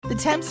The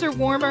temps are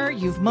warmer,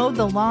 you've mowed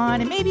the lawn,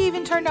 and maybe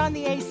even turned on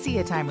the AC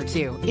a time or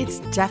two. It's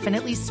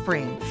definitely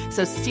spring.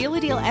 So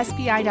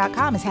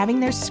StealADealSPI.com is having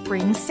their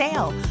spring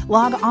sale.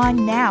 Log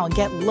on now and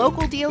get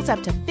local deals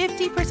up to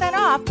 50%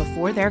 off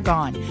before they're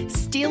gone.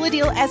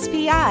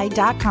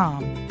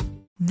 StealADealSPI.com.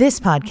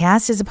 This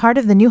podcast is a part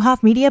of the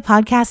Newhoff Media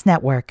Podcast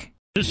Network.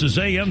 This is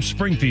AM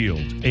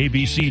Springfield.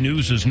 ABC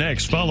News is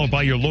next, followed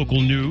by your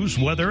local news,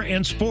 weather,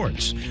 and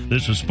sports.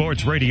 This is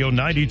Sports Radio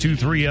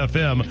 92.3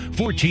 FM,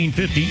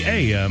 1450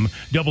 AM,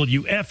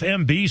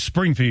 WFMB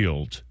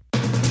Springfield.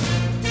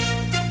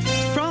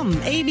 From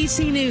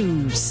ABC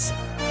News,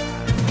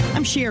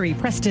 I'm Sherry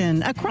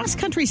Preston. A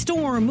cross-country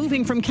storm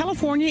moving from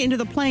California into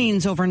the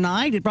plains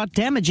overnight. It brought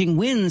damaging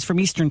winds from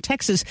eastern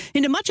Texas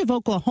into much of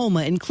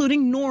Oklahoma,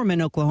 including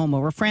Norman, Oklahoma,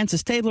 where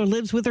Frances Taylor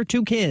lives with her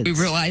two kids. We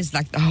realized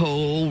like the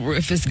whole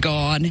roof is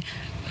gone.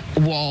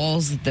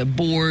 Walls, the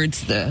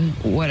boards, the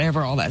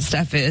whatever all that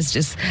stuff is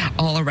just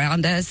all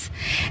around us.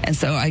 And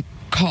so I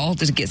called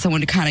to get someone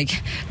to kind of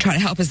try to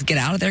help us get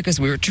out of there because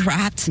we were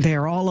trapped.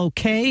 They're all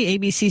okay.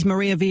 ABC's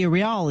Maria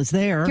Villarreal is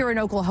there. Here in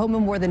Oklahoma,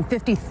 more than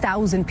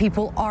 50,000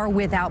 people are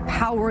without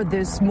power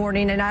this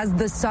morning. And as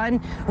the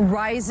sun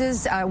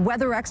rises,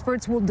 weather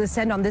experts will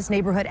descend on this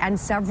neighborhood and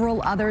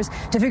several others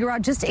to figure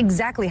out just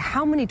exactly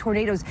how many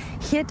tornadoes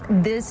hit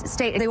this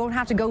state. They won't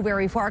have to go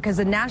very far because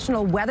the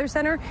National Weather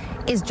Center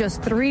is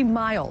just 3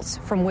 miles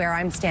from where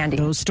I'm standing.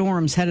 Those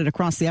storms headed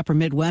across the upper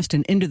Midwest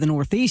and into the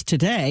Northeast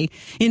today.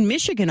 In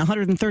Michigan,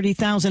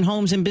 130,000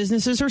 homes and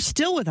businesses are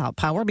still without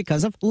power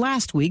because of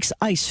last week's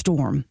ice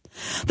storm.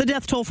 The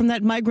death toll from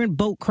that migrant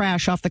boat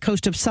crash off the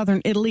coast of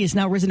southern Italy has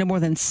now risen to more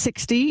than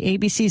 60.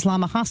 ABC's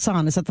Lama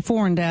Hassan is at the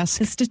foreign desk.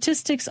 The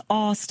statistics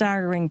are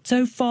staggering.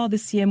 So far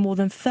this year, more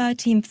than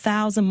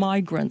 13,000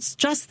 migrants,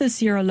 just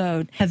this year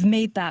alone, have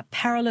made that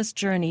perilous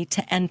journey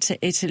to enter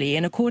Italy.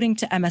 And according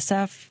to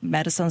MSF,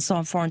 Médecins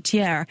Sans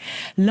Frontières,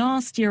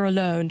 last year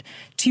alone,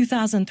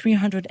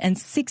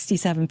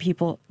 2,367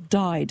 people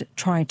died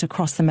trying to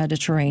cross the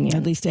Mediterranean.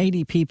 At least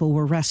 80 people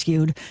were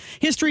rescued.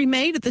 History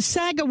made at the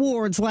SAG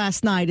Awards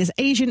last night as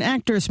Asian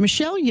actors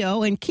Michelle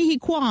Yeoh and Ke Huy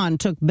Quan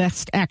took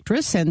Best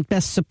Actress and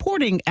Best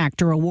Supporting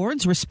Actor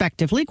awards,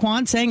 respectively.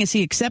 Quan saying as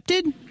he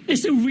accepted,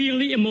 "It's a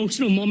really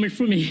emotional moment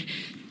for me.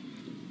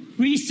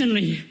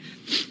 Recently,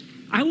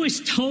 I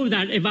was told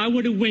that if I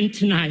were to win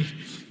tonight,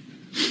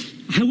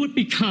 I would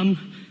become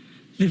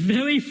the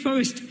very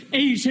first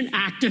Asian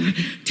actor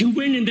to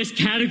win in this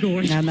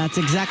category." And that's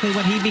exactly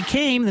what he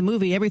became. The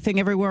movie Everything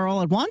Everywhere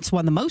All at Once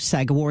won the most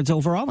SAG Awards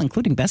overall,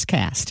 including Best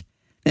Cast.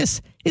 This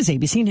is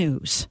ABC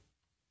News.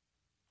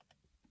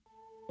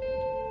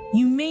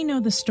 You may know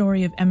the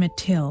story of Emmett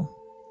Till,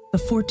 the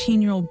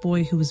 14-year-old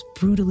boy who was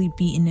brutally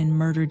beaten and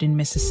murdered in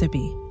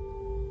Mississippi.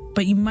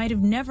 But you might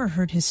have never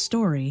heard his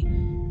story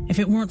if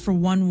it weren't for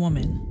one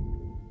woman,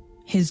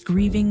 his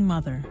grieving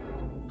mother,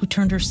 who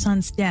turned her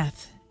son's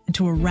death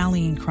into a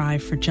rallying cry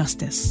for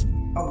justice.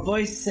 A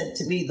voice said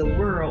to me, "The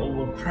world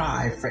will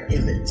cry for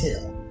Emmett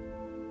Till."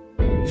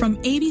 From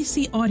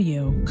ABC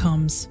Audio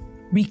comes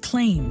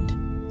Reclaimed,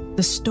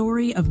 the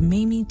story of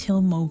Mamie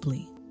Till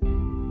Mobley.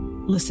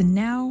 Listen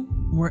now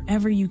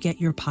wherever you get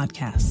your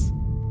podcasts.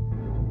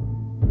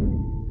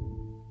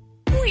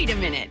 Wait a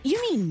minute. You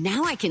mean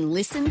now I can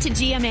listen to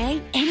GMA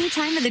any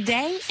time of the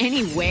day,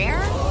 anywhere?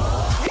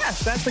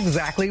 Yes, that's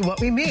exactly what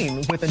we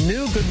mean with the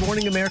new Good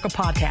Morning America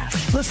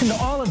podcast. Listen to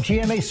all of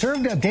GMA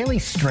served up daily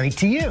straight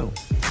to you.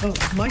 Oh,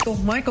 Michael.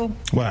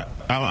 What?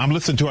 I'm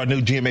listening to our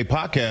new GMA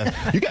podcast.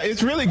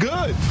 It's really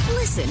good.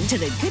 Listen to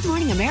the Good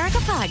Morning America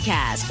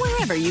podcast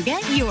wherever you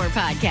get your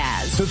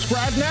podcasts.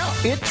 Subscribe now.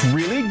 It's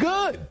really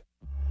good.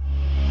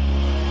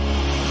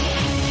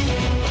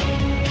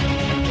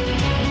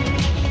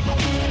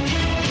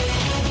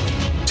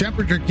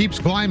 Temperature keeps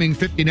climbing,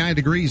 59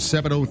 degrees,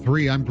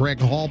 7:03. I'm Greg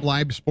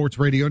Hallbleib, Sports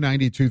Radio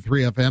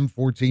 92.3 FM,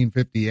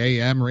 1450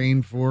 AM.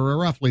 Rain for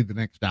roughly the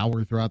next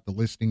hour throughout the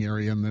listing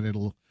area, and then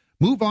it'll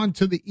move on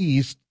to the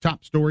east.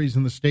 Top stories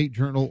in the State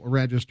Journal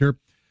Register.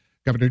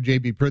 Governor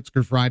J.B.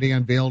 Pritzker Friday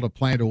unveiled a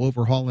plan to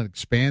overhaul and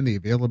expand the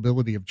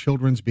availability of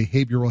children's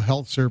behavioral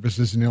health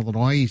services in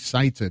Illinois. He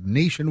cites a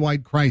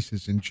nationwide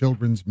crisis in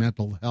children's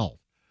mental health.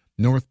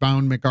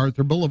 Northbound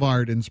MacArthur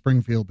Boulevard in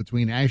Springfield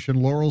between Ash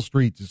and Laurel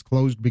Streets is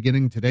closed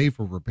beginning today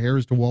for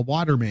repairs to a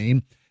water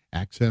main.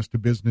 Access to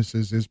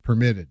businesses is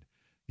permitted.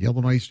 The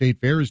Illinois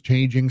State Fair is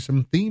changing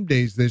some theme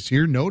days this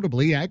year.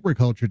 Notably,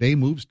 Agriculture Day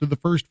moves to the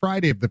first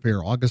Friday of the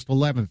fair, August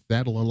 11th.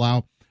 That'll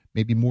allow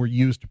maybe more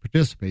youth to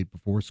participate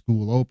before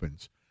school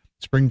opens.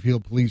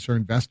 Springfield police are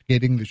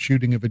investigating the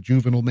shooting of a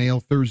juvenile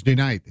male Thursday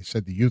night. They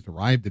said the youth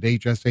arrived at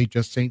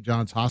HSHS St.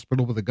 John's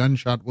Hospital with a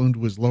gunshot wound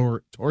to his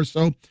lower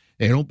torso.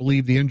 They don't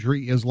believe the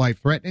injury is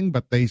life-threatening,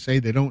 but they say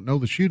they don't know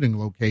the shooting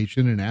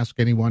location and ask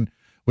anyone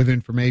with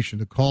information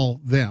to call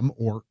them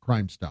or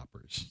Crime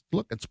Stoppers.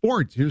 Look at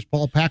sports. Here's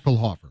Paul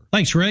Packelhofer.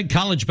 Thanks, Rick.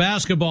 College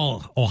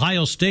basketball.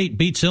 Ohio State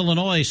beats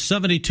Illinois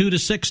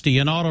 72-60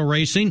 in auto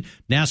racing.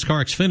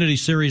 NASCAR Xfinity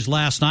Series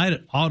last night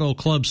at Auto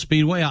Club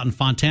Speedway out in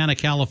Fontana,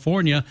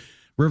 California.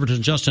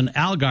 Riverton Justin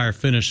Algar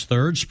finished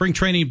third. Spring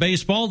training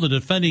baseball, the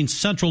defending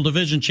Central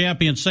Division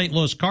champion St.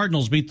 Louis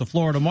Cardinals beat the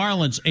Florida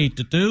Marlins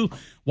 8-2.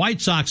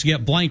 White Sox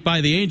get blanked by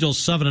the Angels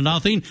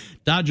 7-0.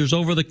 Dodgers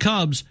over the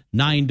Cubs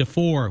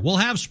 9-4. We'll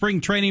have spring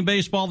training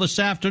baseball this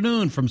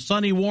afternoon from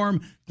sunny,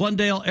 warm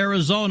Glendale,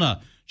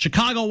 Arizona.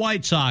 Chicago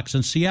White Sox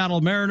and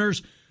Seattle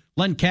Mariners.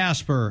 Len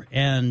Casper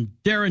and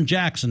Darren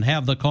Jackson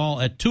have the call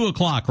at 2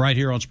 o'clock right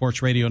here on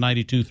Sports Radio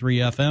 92.3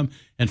 FM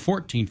and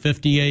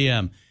 1450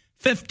 AM.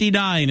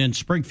 59 in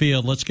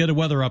Springfield. Let's get a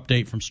weather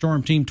update from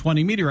Storm Team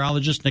 20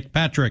 meteorologist Nick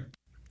Patrick.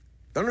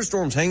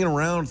 Thunderstorms hanging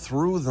around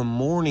through the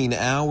morning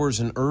hours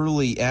and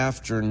early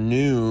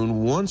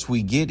afternoon. Once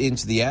we get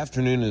into the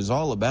afternoon, it is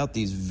all about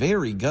these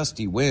very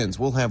gusty winds.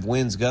 We'll have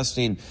winds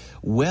gusting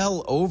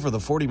well over the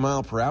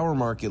 40-mile-per-hour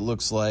mark, it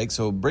looks like.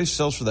 So brace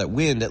yourselves for that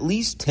wind. At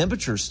least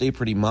temperatures stay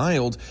pretty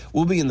mild.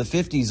 We'll be in the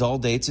 50s all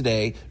day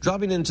today,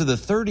 dropping into the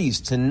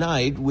 30s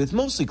tonight with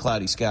mostly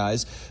cloudy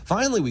skies.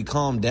 Finally, we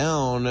calm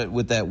down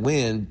with that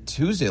wind.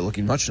 Tuesday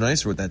looking much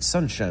nicer with that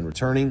sunshine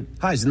returning.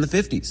 Highs in the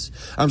 50s.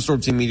 I'm Storm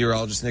Team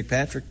meteorologist Nick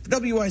Patrick for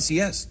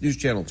WICS News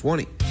Channel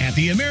 20. At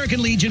the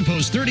American Legion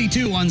Post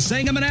 32 on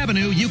Sangamon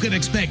Avenue, you can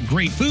expect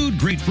great food,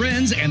 great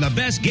friends, and the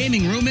best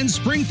gaming room in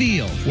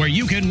Springfield, where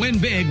you can win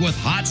big with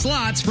hot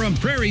slots from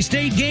Prairie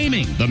State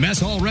Gaming. The Mess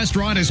Hall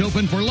restaurant is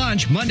open for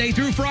lunch Monday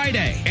through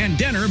Friday and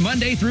dinner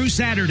Monday through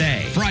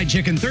Saturday. Fried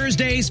chicken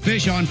Thursdays,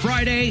 fish on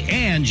Friday,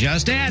 and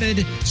just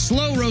added,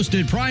 slow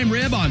roasted prime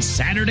rib on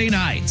Saturday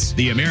nights.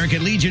 The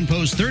American Legion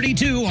Post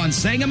 32 on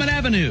Sangamon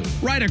Avenue,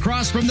 right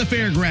across from the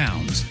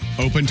fairgrounds.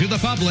 Open to the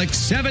public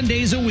 7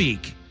 days a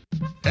week.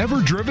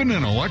 Ever driven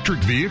an electric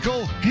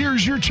vehicle?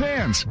 Here's your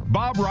chance.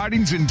 Bob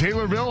Ridings in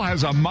Taylorville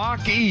has a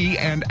Mach-E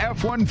and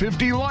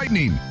F-150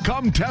 Lightning.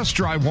 Come test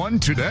drive one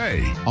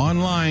today.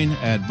 Online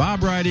at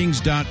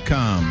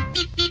bobridings.com.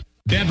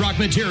 Bedrock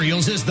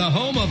Materials is the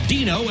home of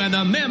Dino and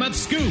the Mammoth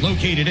Scoop,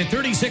 located at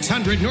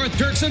 3600 North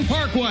Dirksen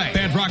Parkway.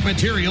 Bedrock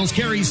Materials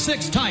carries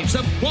 6 types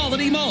of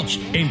quality mulch,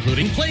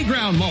 including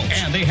playground mulch,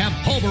 and they have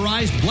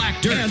pulverized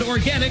black dirt and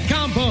organic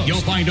compost.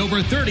 You'll find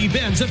over 30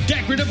 bins of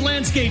decorative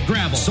landscape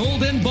gravel,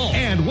 sold in bulk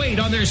and weighed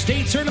on their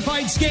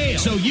state-certified scale,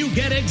 so you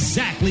get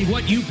exactly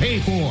what you pay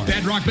for.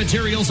 Bedrock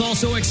Materials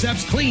also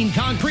accepts clean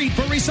concrete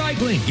for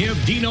recycling.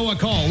 Give Dino a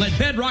call at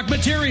Bedrock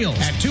Materials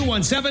at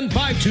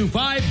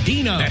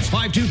 217-525-DINO. That's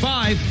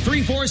 525-3466.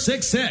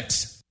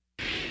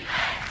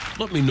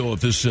 Let me know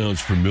if this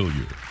sounds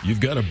familiar. You've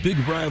got a big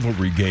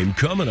rivalry game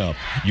coming up.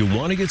 You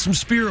want to get some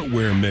spirit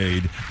wear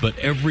made, but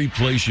every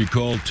place you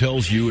call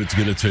tells you it's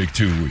going to take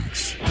 2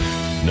 weeks.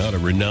 Not a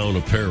Renown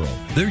Apparel.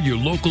 They're your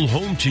local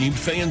home team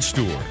fan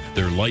store.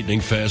 Their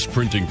lightning-fast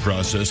printing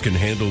process can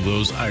handle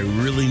those I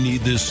really need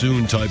this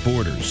soon type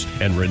orders.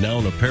 And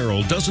Renown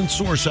Apparel doesn't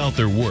source out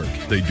their work.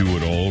 They do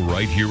it all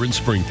right here in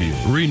Springfield.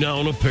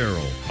 Renown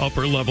Apparel.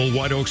 Upper level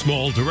White Oaks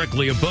Mall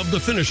directly above the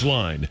finish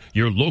line.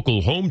 Your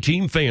local home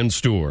team fan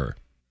store.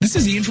 This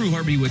is Andrew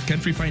Harvey with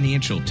Country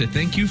Financial. To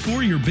thank you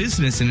for your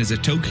business and as a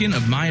token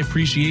of my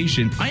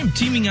appreciation, I am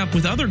teaming up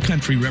with other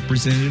country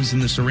representatives in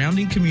the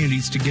surrounding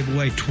communities to give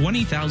away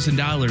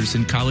 $20,000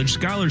 in college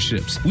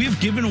scholarships. We have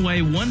given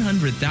away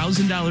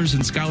 $100,000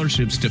 in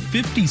scholarships to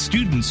 50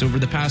 students over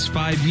the past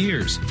 5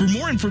 years. For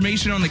more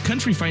information on the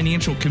Country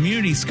Financial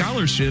Community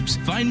Scholarships,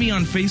 find me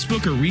on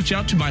Facebook or reach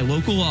out to my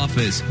local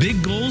office.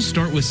 Big goals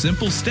start with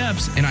simple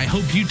steps, and I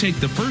hope you take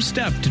the first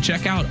step to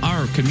check out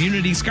our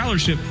community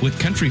scholarship with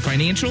Country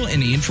Financial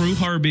and Andrew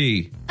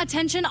Harvey.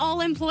 Attention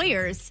all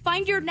employers.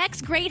 Find your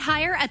next great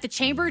hire at the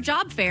Chamber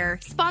Job Fair,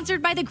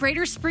 sponsored by the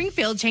Greater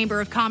Springfield Chamber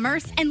of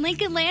Commerce and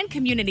Lincoln Land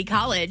Community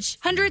College.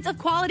 Hundreds of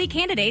quality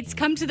candidates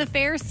come to the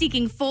fair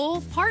seeking full,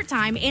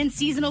 part-time, and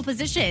seasonal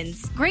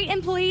positions. Great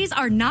employees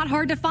are not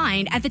hard to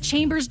find at the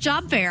Chamber's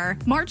Job Fair,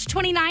 March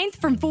 29th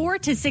from 4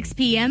 to 6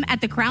 p.m. at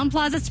the Crown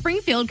Plaza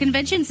Springfield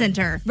Convention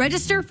Center.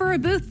 Register for a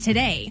booth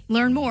today.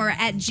 Learn more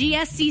at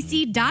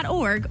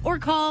gscc.org or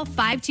call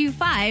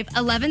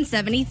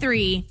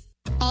 525-1173.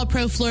 All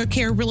Pro Floor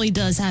Care really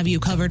does have you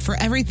covered for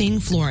everything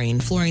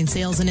flooring. Flooring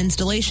sales and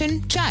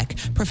installation? Check.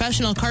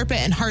 Professional carpet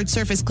and hard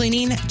surface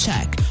cleaning?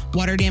 Check.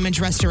 Water damage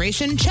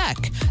restoration?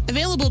 Check.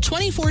 Available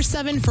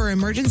 24/7 for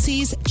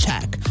emergencies?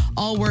 Check.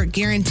 All work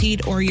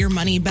guaranteed or your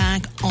money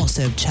back?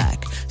 Also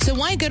check. So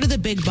why go to the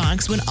big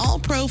box when All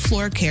Pro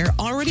Floor Care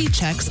already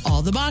checks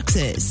all the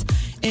boxes?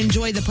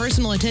 Enjoy the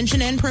personal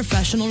attention and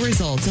professional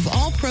results of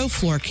All Pro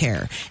Floor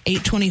Care.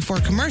 824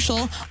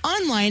 Commercial,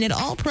 online at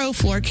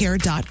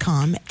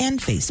allprofloorcare.com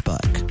and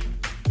Facebook.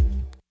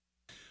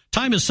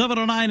 Time is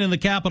 7:09 in the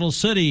capital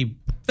city.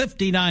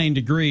 59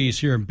 degrees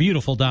here in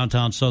beautiful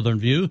downtown Southern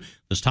View.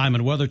 This time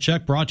and weather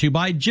check brought to you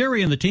by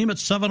Jerry and the team at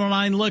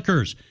 709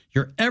 Liquors,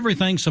 your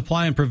everything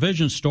supply and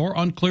provision store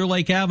on Clear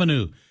Lake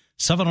Avenue.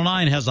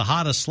 709 has the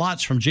hottest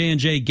slots from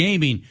J&J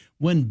Gaming.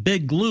 Win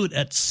big loot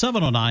at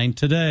 709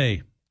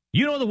 today.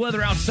 You know the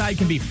weather outside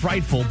can be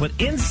frightful, but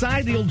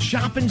inside the old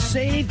Shop and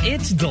Save,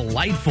 it's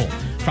delightful.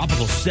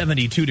 Tropical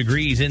 72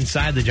 degrees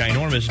inside the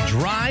ginormous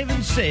Drive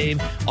and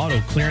Save auto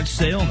clearance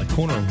sale on the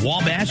corner of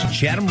Wabash and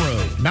Chatham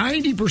Road.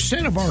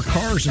 90% of our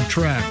cars and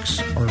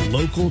trucks are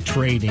local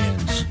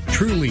trade-ins.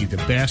 Truly the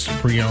best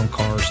pre-owned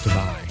cars to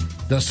buy.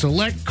 The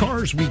select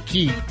cars we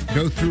keep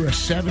go through a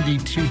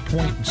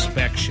 72-point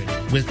inspection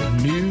with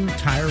new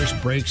tires,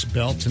 brakes,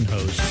 belts, and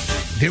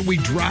hoses. Then we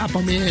drop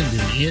them in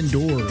the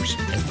indoors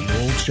at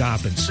the old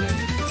Shop and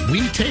Save.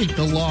 We take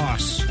the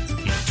loss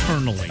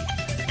eternally,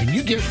 and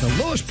you get the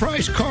lowest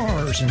priced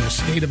cars in the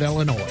state of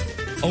Illinois.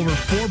 Over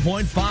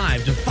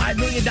 $4.5 to $5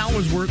 million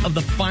worth of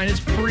the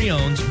finest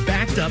pre-owns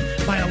backed up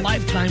by a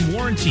lifetime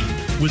warranty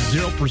with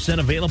 0%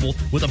 available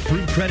with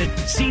approved credit.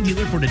 See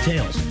dealer for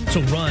details.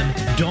 So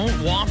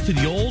don't walk to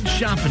the old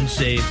Shop and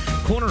Save,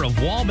 corner of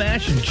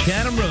Wabash and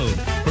Chatham Road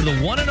for the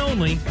one and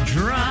only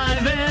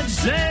Drive and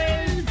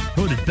Save.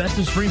 Voted Best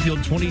of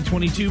Springfield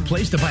 2022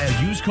 place to buy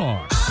a used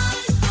car.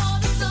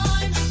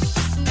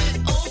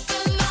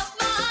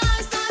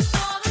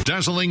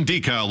 Dazzling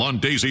decal on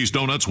Daisy's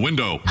Donuts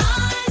window.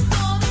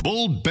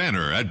 Bold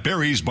banner at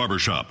Barry's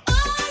Barbershop.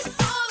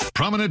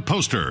 Prominent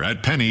poster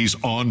at Penny's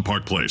on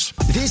Park Place.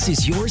 This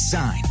is your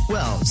sign.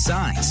 Well,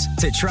 signs.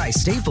 To try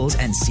Staples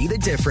and see the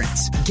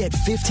difference. Get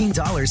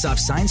 $15 off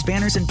signs,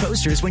 banners, and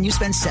posters when you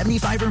spend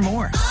 $75 or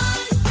more.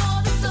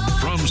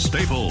 From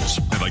Staples,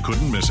 and I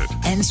couldn't miss it.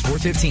 Ends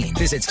 4/15.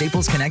 Visit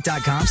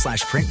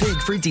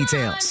staplesconnect.com/printbig for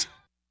details.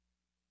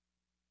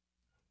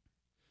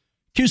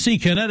 QC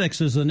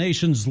Kinetics is the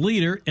nation's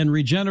leader in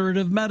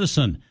regenerative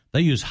medicine.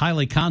 They use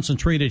highly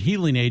concentrated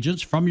healing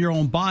agents from your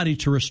own body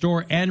to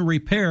restore and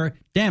repair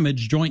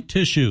damaged joint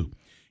tissue.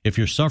 If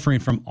you're suffering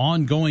from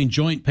ongoing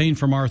joint pain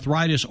from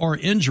arthritis or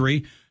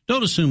injury,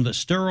 don't assume that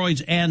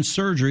steroids and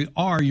surgery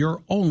are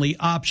your only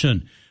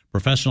option.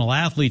 Professional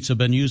athletes have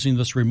been using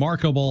this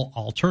remarkable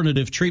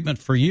alternative treatment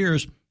for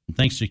years. And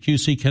thanks to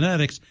QC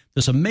Kinetics,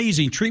 this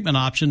amazing treatment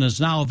option is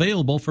now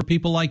available for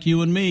people like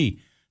you and me.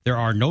 There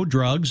are no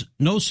drugs,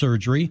 no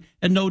surgery,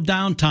 and no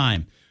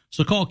downtime.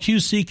 So call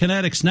QC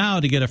Kinetics now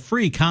to get a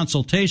free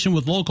consultation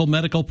with local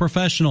medical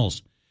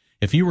professionals.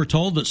 If you were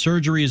told that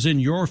surgery is in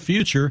your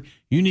future,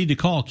 you need to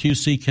call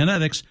QC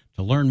Kinetics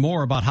to learn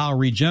more about how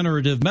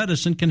regenerative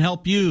medicine can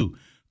help you.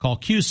 Call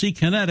QC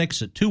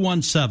Kinetics at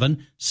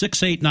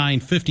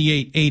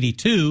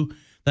 217-689-5882.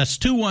 That's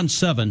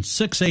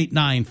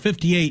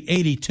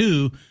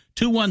 217-689-5882,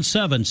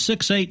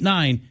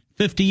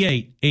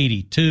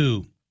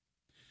 217-689-5882.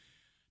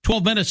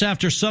 12 minutes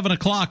after 7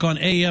 o'clock on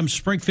AM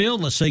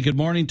Springfield. Let's say good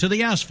morning to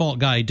the asphalt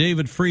guy,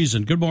 David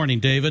Friesen. Good morning,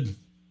 David.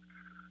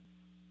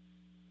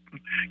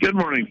 Good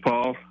morning,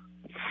 Paul.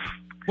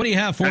 What do you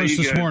have for us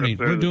this morning?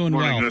 We're doing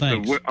well,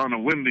 thanks. On a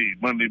windy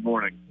Monday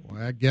morning.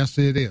 Well, I guess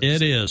it is.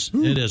 It is.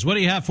 It is. What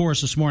do you have for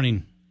us this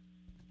morning?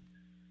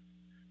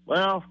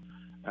 Well,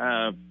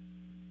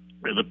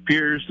 it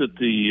appears that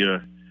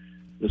the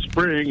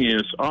spring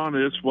is on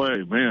its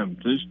way. Man,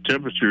 these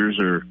temperatures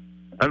are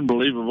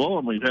unbelievable,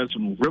 and we've had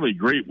some really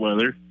great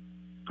weather.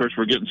 Of course,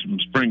 we're getting some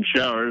spring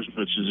showers,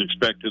 which is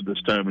expected this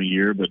time of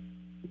year, but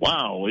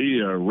wow,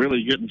 we are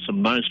really getting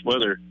some nice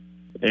weather,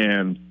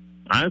 and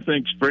I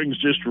think spring's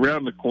just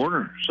around the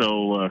corner.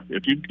 So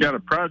if you've got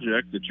a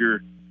project that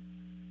you're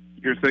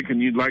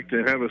thinking you'd like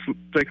to have us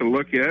take a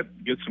look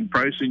at, get some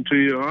pricing to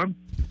you on,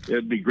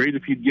 it'd be great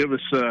if you'd give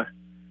us a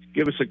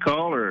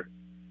call or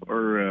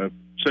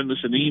send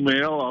us an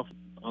email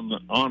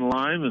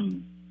online.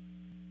 And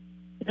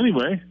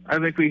anyway, I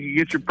think we could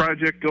get your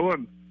project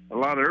going a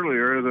lot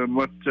earlier than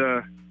what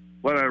I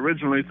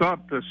originally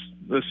thought this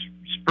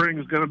spring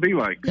is going to be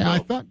like. Yeah,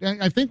 so,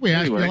 I think we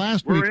asked you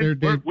last week there,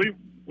 Dave.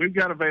 We've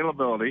got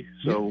availability,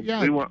 so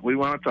yeah. we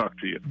want to talk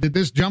to you. Did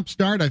this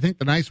jumpstart? I think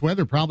the nice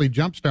weather probably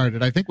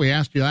jump-started. I think we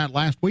asked you that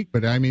last week,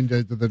 but I mean,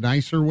 the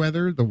nicer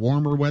weather, the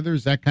warmer weather,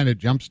 has that kind of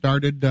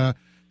jump-started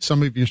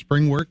some of your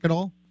spring work at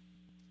all?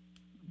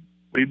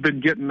 We've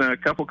been getting a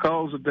couple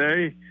calls a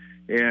day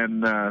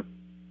and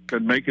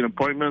been making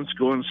appointments,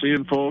 going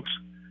seeing folks.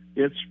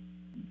 It's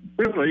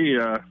really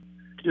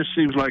just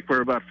seems like we're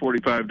about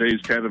 45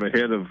 days kind of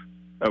ahead of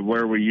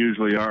where we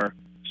usually are.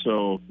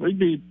 So we'd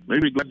be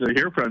maybe glad to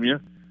hear from you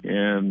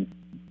and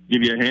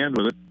give you a hand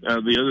with it.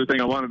 The other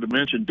thing I wanted to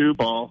mention too,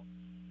 Paul,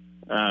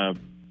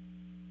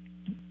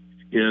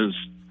 is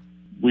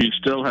we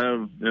still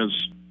have, as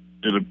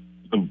the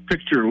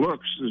picture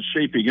looks, is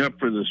shaping up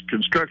for this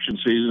construction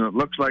season. It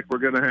looks like we're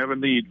going to have a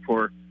need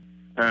for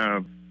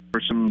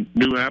some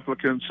new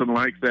applicants and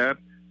like that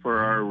for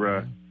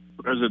our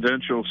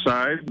residential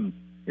side. And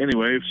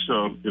anyway,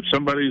 so if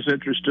somebody's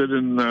interested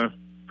in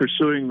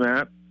pursuing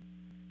that,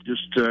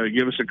 just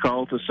give us a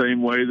call the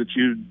same way that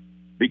you'd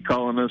be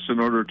calling us in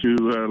order to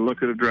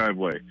look at a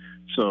driveway.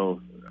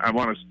 So I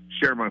want to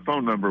share my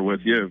phone number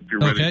with you if you're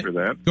ready for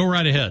that. Go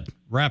right ahead.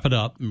 Wrap it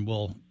up, and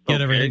we'll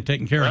get everything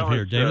taken care of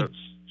here, David.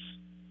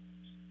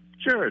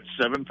 Sure. It's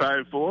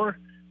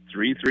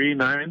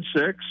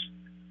 754-3396,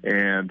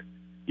 and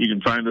you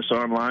can find us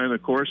online,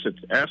 of course, at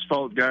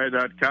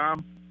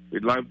asphaltguy.com.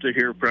 We'd love to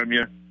hear from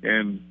you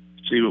and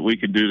see what we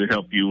can do to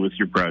help you with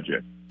your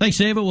project. Thanks,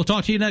 David. We'll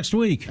talk to you next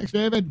week. Thanks,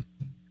 David.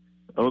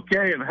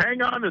 Okay, and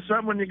hang on to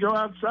some when you go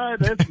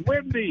outside. It's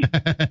windy.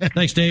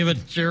 Thanks, David.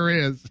 Sure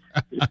is.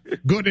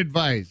 Good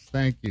advice.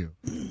 Thank you.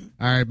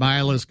 All right,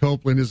 Miles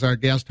Copeland is our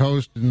guest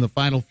host in the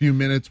final few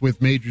minutes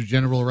with Major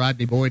General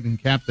Rodney Boyd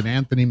and Captain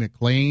Anthony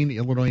McLean,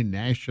 Illinois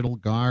National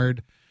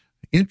Guard.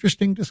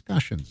 Interesting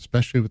discussions,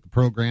 especially with the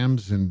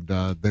programs and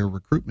their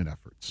recruitment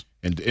efforts.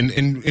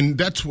 And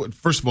that's what,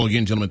 first of all,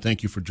 again, gentlemen,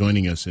 thank you for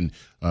joining us. And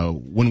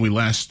when we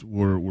last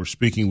were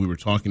speaking, we were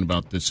talking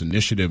about this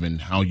initiative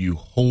and how you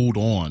hold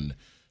on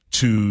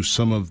to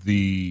some of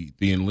the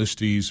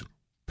enlistees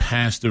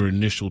past their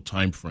initial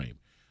time frame.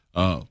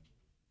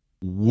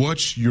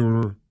 What's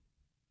your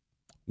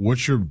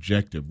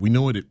objective? We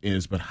know what it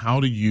is, but how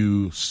do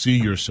you see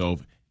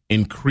yourself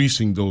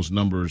increasing those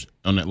numbers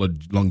on that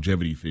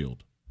longevity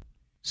field?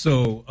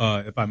 So,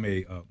 if I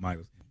may,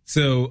 Michael.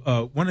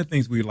 So, one of the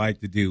things we like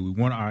to do,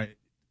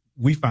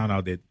 we found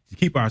out that to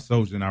keep our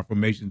soldiers in our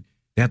formation,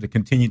 they have to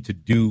continue to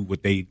do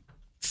what they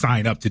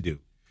sign up to do.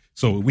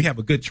 So, we have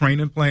a good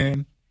training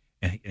plan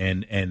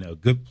and a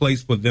good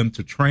place for them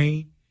to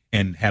train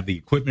and have the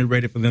equipment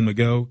ready for them to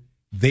go.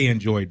 They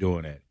enjoy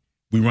doing that.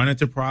 We run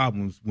into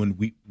problems when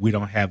we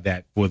don't have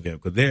that for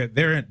them because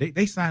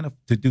they sign up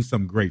to do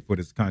something great for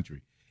this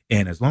country.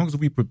 And as long as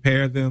we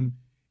prepare them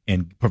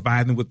and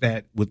provide them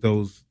with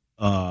those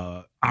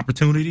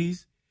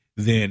opportunities,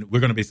 then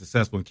we're going to be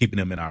successful in keeping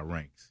them in our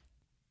ranks.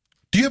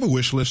 Do you have a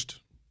wish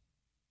list?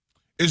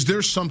 Is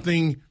there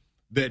something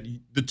that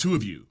the two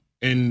of you,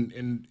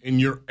 in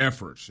your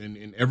efforts and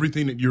in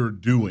everything that you're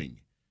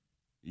doing,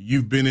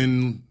 you've been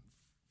in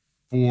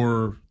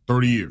for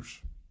 30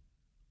 years?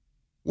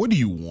 What do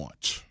you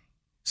want?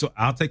 So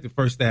I'll take the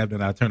first stab,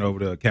 then I'll turn it over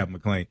to Captain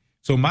McLean.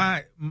 So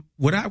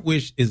what I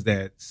wish is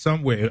that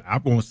somewhere, I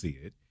won't see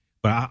it,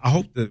 but I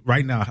hope that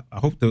right now,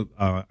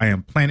 I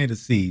am planting the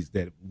seeds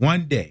that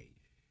one day,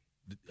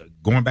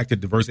 going back to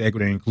diversity,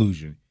 equity, and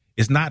inclusion,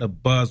 it's not a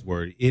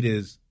buzzword. It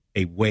is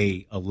a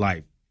way of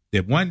life.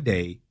 That one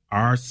day,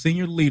 our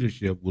senior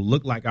leadership will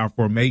look like our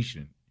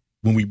formation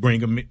when we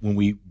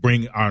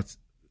bring our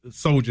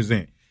soldiers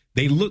in.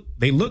 They look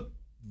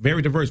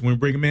very diverse when we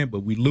bring them in,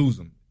 but we lose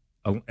them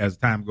as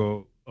time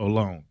goes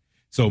along.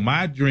 So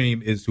my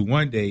dream is to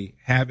one day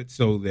have it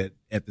so that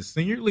at the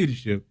senior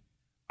leadership,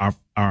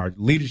 our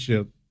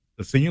leadership,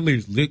 the senior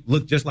leaders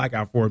look just like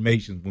our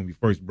formations when we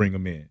first bring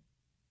them in.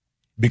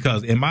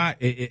 Because at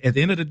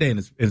the end of the day,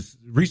 and it's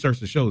research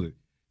that shows it,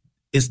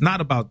 it's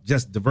not about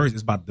just diversity,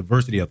 it's about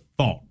diversity of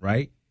thought,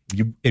 right?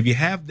 If you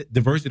have the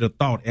diversity of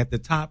thought at the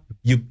top,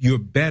 you're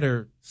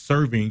better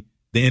serving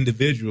the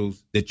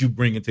individuals that you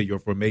bring into your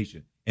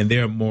formation, and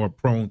they're more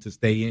prone to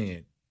stay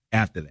in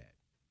after that.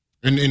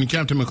 And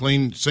Captain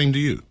McLean, same to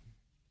you.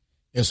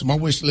 Yeah, so my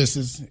wish list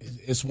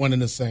is one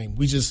and the same.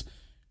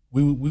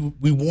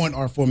 We want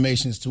our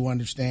formations to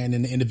understand,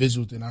 and the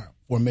individuals in our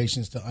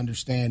formations to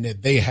understand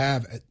that they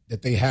have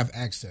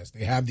access,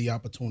 they have the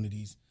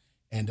opportunities,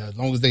 and as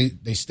long as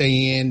they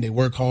stay in, they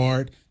work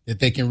hard, that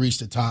they can reach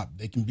the top.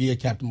 They can be a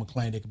Captain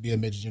McLean, they can be a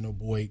Major General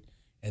Boyd,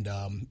 and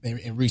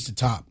reach the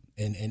top,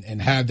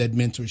 and have that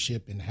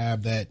mentorship and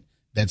have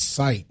that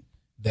sight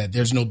that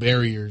there's no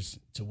barriers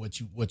to what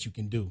you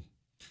can do.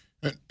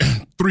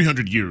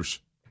 300 years,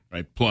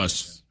 right,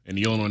 plus in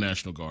the Illinois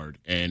National Guard,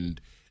 and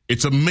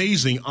it's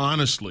amazing,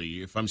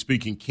 honestly, if I'm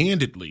speaking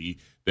candidly,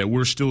 that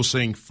we're still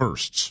saying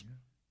firsts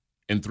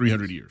in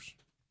 300 years.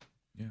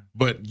 Yeah.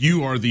 But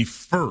you are the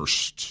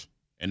first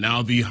and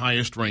now the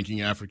highest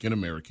ranking African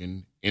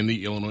American in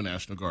the Illinois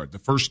National Guard, the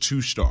first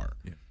 2-star.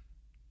 Yeah.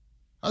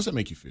 How does that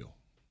make you feel?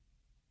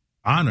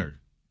 Honored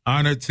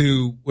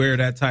to wear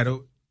that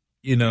title,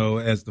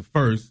 as the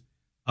first.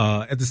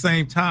 At the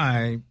same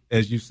time,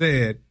 as you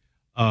said,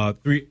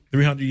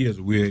 300 years.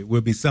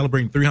 We'll be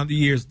celebrating 300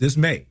 years this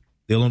May,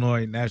 the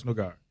Illinois National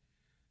Guard.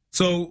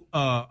 So,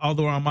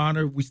 although I'm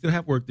honored, we still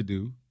have work to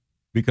do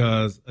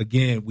because,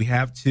 again, we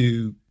have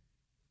to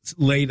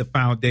lay the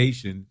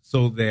foundation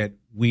so that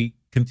we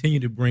continue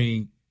to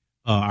bring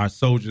our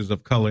soldiers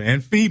of color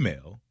and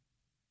female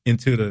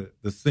into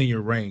the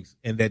senior ranks,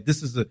 and that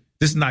this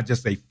is not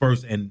just a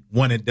first and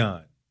one and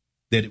done,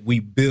 that we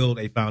build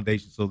a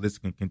foundation so this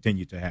can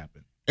continue to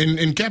happen.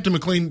 And Captain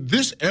McLean,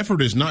 this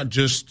effort is not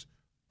just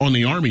on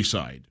the Army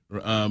side.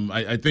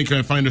 I think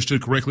if I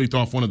understood correctly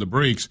off one of the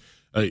breaks,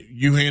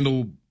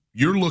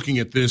 you're looking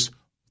at this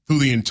through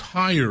the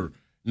entire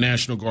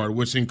National Guard,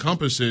 which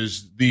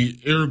encompasses the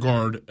Air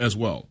Guard as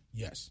well.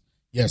 Yes,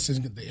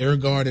 the Air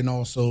Guard and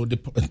also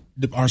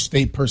our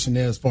state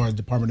personnel as far as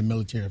Department of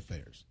Military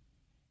Affairs.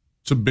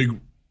 It's a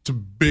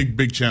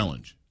big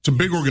challenge. It's a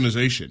big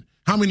organization.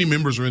 How many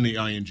members are in the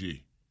ING?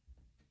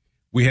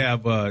 We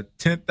have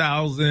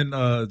 10,000,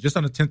 just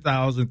under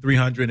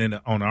 10,300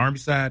 on the Army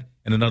side,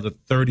 and another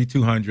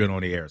 3,200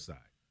 on the air side.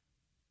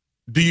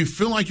 Do you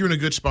feel like you're in a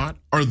good spot?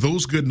 Are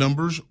those good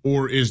numbers,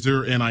 or is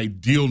there an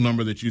ideal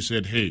number that you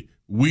said, hey,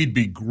 we'd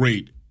be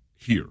great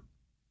here?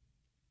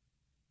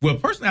 Well,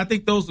 personally, I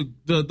think those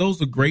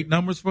are great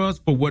numbers for us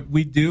for what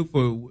we do,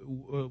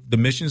 for the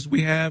missions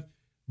we have.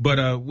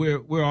 But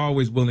we're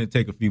always willing to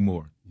take a few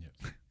more.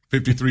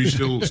 53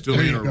 still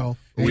there in. You go.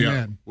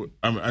 Amen.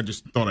 I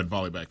just thought I'd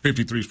volley back.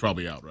 53 is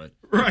probably out, right?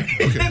 Right.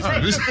 Okay. All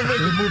right.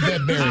 We'll move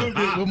that barrier.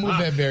 We'll move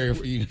that barrier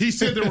for you. He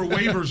said there were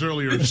waivers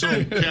earlier,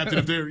 so Captain,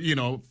 if there,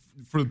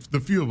 for the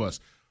few of us,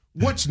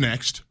 what's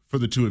next for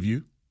the two of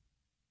you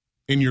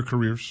in your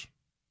careers?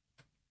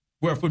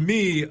 Well, for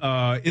me,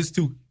 it's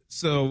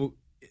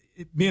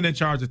being in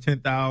charge of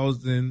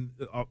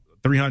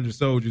 10,300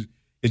 soldiers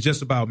is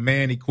just about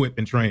man, equip,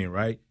 and train,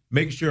 right?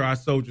 Making sure our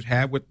soldiers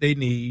have what they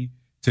need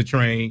to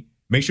train.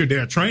 Make sure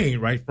they're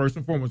trained, right? First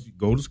and foremost,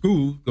 go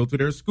to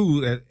their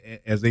school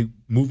as they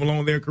move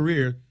along their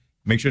career.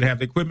 Make sure they have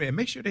the equipment and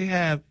make sure they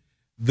have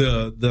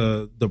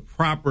the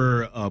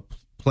proper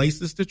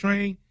places to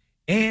train.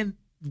 And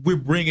we're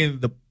bringing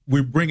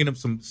them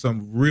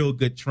some real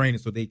good training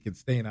so they can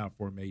stay in our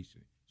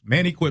formation.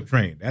 Man, equip,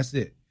 train. That's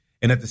it.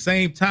 And at the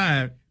same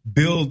time,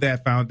 build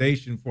that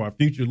foundation for our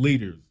future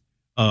leaders,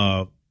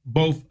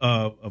 both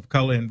of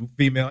color and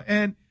female,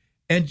 and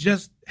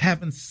just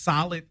having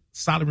solid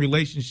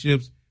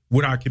relationships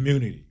with our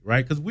community,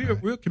 right? Because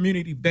we're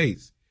community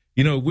based.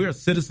 We're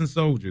citizen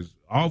soldiers,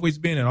 always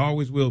been and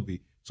always will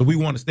be. So we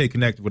want to stay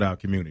connected with our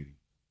community.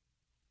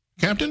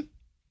 Captain?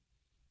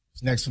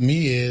 What's next for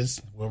me is,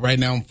 right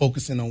now I'm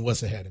focusing on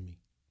what's ahead of me.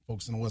 A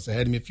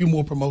few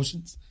more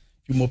promotions.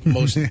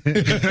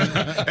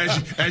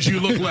 As you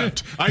look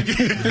left. A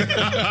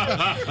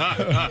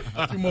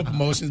few more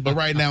promotions, but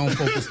right now I'm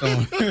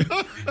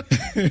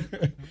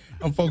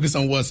focused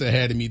on what's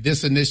ahead of me.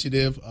 This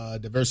initiative,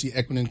 diversity,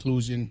 equity,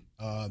 inclusion,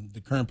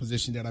 the current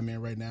position that I'm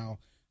in right now,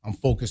 I'm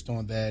focused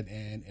on that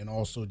and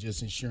also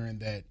just ensuring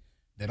that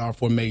our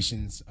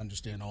formations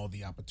understand all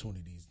the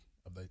opportunities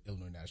of the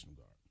Illinois National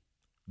Guard.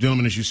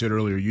 Gentlemen, as you said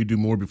earlier, you do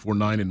more before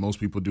 9 than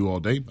most people do all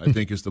day, I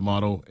think is the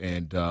motto.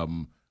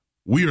 And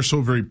we are so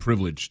very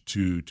privileged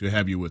to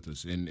have you with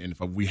us. And if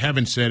I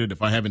haven't said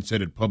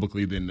it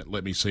publicly, then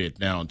let me say it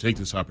now and take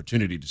this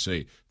opportunity to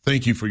say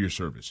thank you for your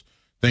service.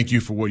 Thank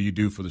you for what you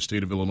do for the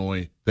state of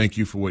Illinois. Thank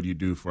you for what you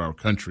do for our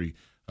country.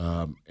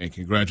 And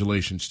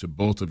congratulations to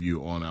both of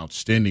you on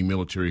outstanding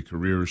military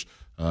careers.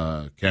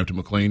 Captain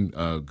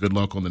McClain, good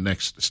luck on the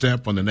next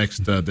step, on the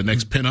next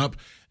pinup.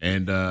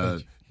 And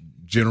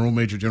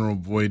Major General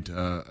Boyd,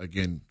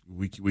 again,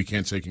 we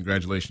can't say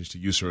congratulations to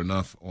you, sir,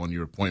 enough on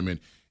your appointment.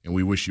 And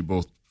we wish you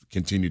both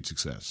continued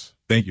success.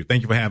 Thank you.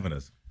 Thank you for having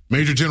us.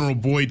 Major General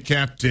Boyd,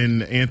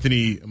 Captain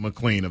Anthony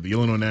McClain of the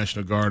Illinois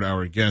National Guard,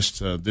 our guest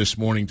this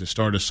morning to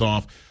start us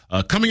off.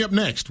 Coming up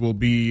next will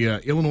be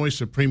Illinois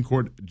Supreme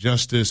Court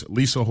Justice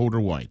Lisa Holder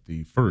White,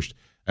 the first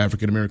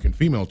African-American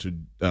female to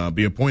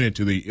be appointed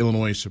to the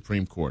Illinois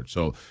Supreme Court.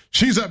 So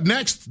she's up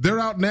next.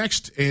 They're out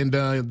next. And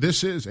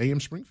this is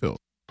AM Springfield.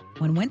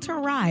 When winter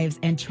arrives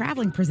and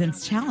traveling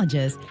presents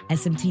challenges,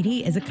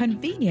 SMTD is a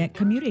convenient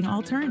commuting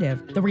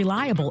alternative. The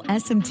reliable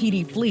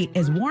SMTD fleet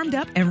is warmed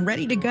up and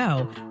ready to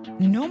go.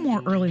 No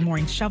more early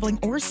morning shoveling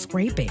or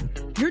scraping.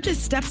 You're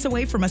just steps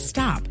away from a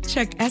stop.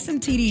 Check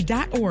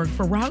smtd.org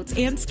for routes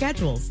and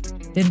schedules.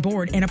 Then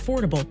board an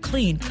affordable,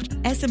 clean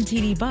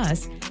SMTD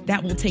bus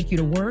that will take you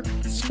to work,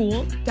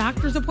 school,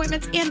 doctor's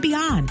appointments, and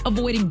beyond,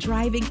 avoiding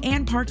driving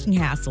and parking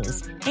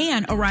hassles,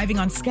 and arriving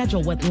on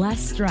schedule with less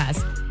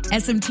stress.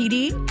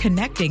 SMTD,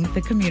 connecting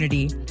the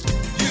community.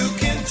 You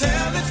can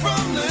tell it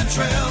from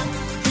Luttrell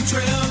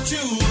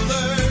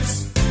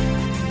Jewelers.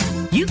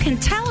 You can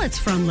tell it's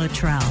from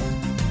Luttrell.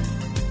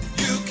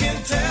 You can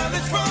tell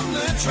it from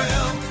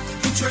Luttrell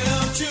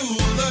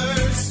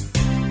Jewelers.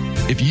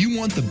 If you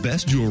want the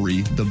best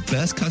jewelry, the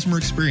best customer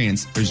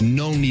experience, there's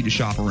no need to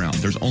shop around.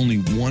 There's only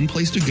one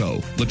place to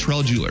go,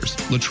 Luttrell Jewelers.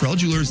 Luttrell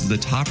Jewelers is the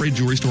top-rated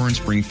jewelry store in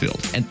Springfield.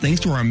 And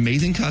thanks to our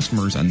amazing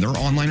customers and their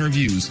online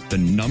reviews, the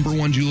number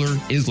one jeweler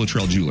is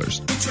Luttrell Jewelers.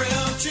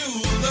 Luttrell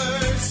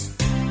Jewelers.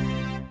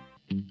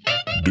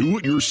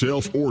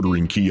 Do-it-yourself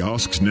ordering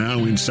kiosks now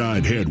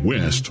inside Head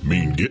West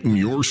mean getting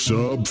your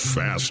sub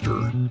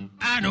faster.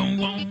 I don't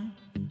want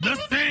the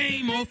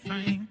same old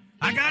thing.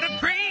 I got a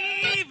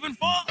craving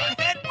for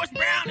a Head West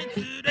brownie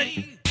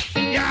today.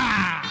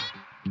 Yeah!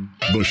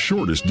 The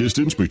shortest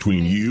distance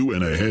between you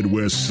and a Head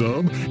West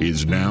sub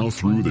is now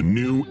through the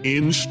new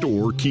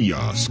in-store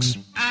kiosks.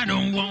 I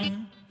don't want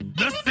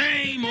the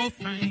same old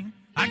thing.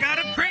 I got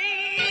a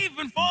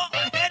craving for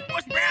a Head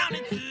West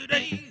brownie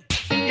today.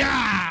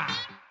 Yeah!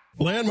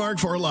 Landmark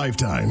for a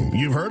lifetime.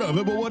 You've heard of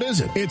it, but what is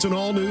it? It's an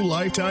all-new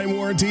lifetime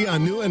warranty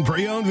on new and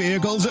pre-owned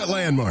vehicles at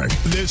Landmark.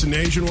 This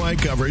nationwide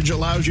coverage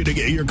allows you to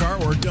get your car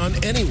work done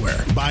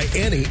anywhere by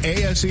any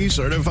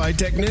ASE-certified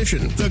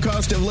technician. The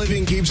cost of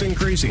living keeps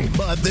increasing,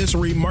 but this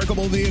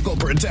remarkable vehicle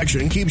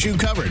protection keeps you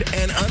covered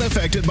and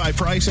unaffected by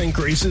price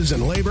increases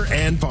in labor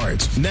and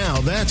parts. Now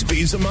that's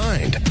peace of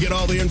mind. Get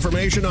all the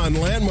information on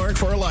Landmark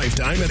for a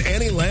lifetime at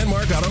any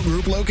Landmark Auto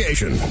Group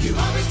location. You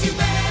always do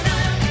better.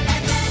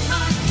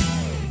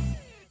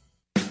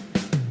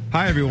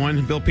 Hi,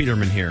 everyone. Bill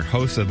Peterman here,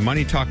 host of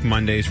Money Talk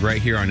Mondays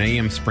right here on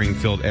AM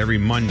Springfield every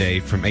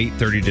Monday from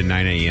 8:30 to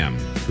 9 a.m.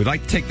 We'd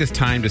like to take this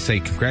time to say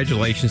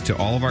congratulations to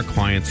all of our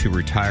clients who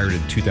retired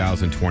in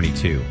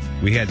 2022.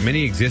 We had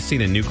many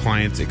existing and new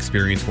clients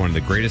experience one of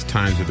the greatest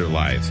times of their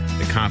lives,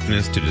 the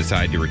confidence to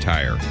decide to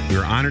retire. We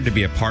are honored to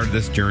be a part of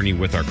this journey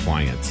with our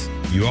clients.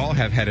 You all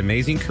have had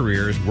amazing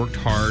careers, worked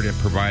hard, and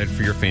provided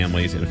for your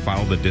families, and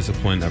followed the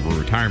discipline of a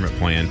retirement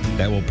plan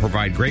that will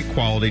provide great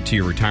quality to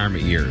your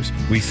retirement years.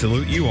 We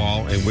salute you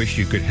all and wish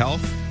you good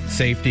health,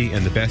 safety,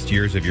 and the best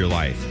years of your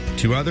life.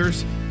 To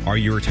others, are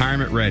you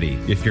retirement ready?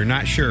 If you're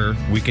not sure,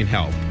 we can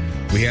help.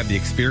 We have the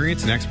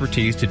experience and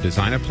expertise to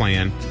design a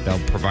plan that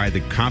will provide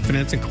the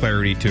confidence and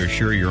clarity to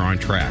assure you're on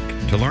track.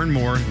 To learn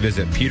more,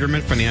 visit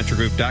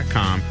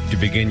PetermanFinancialGroup.com to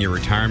begin your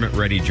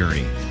retirement-ready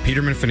journey.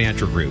 Peterman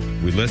Financial Group.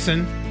 We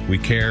listen, we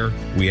care,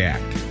 we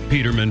act.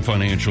 Peterman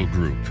Financial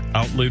Group.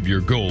 Outlive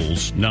your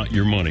goals, not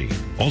your money.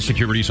 All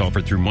securities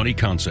offered through Money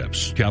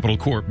Concepts. Capital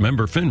Corp.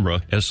 Member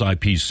FINRA.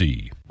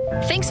 SIPC.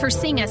 Thanks for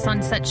seeing us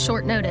on such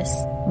short notice.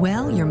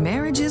 Well, your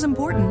marriage is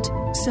important.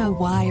 So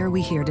why are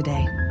we here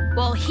today?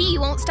 Well, he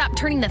won't stop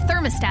turning the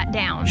thermostat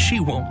down. She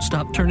won't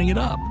stop turning it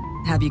up.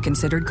 Have you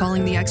considered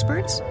calling the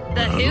experts?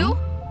 The who?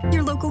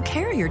 Your local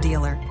Carrier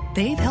dealer.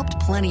 They've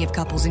helped plenty of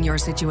couples in your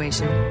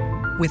situation.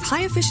 With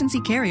high-efficiency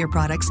Carrier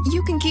products,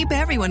 you can keep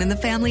everyone in the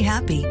family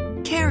happy.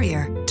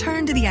 Carrier.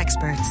 Turn to the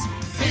experts.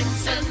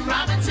 Vincent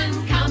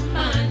Robinson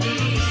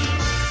Company.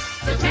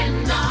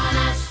 Depend on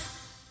us.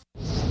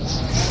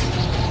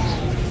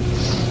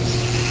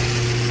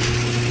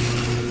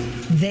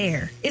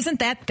 There. Isn't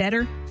that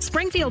better?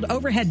 Springfield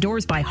Overhead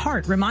Doors by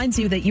Heart reminds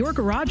you that your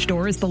garage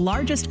door is the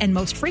largest and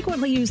most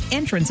frequently used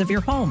entrance of your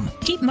home.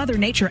 Keep Mother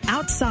Nature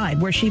outside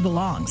where she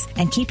belongs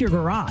and keep your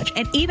garage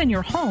and even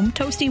your home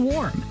toasty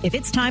warm. If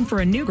it's time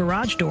for a new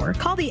garage door,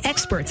 call the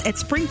experts at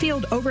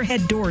Springfield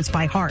Overhead Doors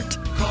by Heart.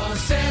 Call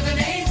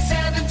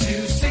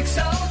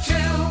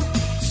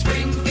 787-2602.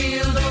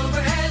 Springfield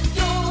Overhead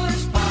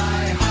Doors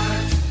by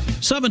Heart.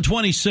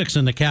 7:26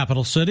 in the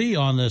capital city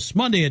on this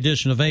Monday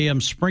edition of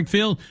AM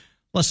Springfield.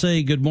 Let's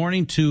say good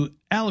morning to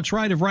Alex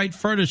Wright of Wright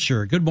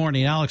Furniture. Good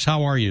morning, Alex.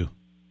 How are you?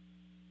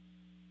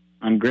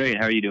 I'm great.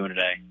 How are you doing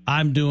today?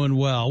 I'm doing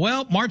well.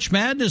 Well, March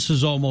Madness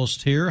is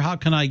almost here. How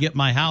can I get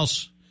my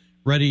house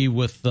ready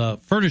with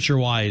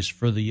furniture-wise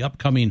for the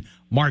upcoming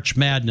March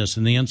Madness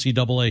in the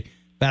NCAA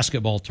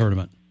basketball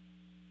tournament?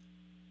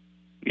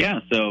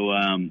 Yeah, so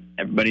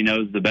everybody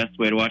knows the best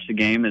way to watch the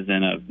game is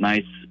in a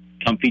nice,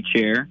 comfy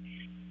chair.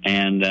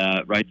 And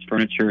Wright's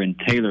Furniture in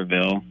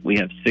Taylorville, we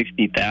have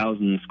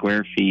 60,000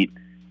 square feet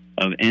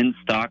of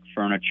in-stock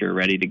furniture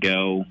ready to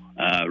go,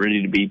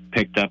 ready to be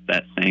picked up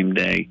that same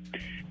day.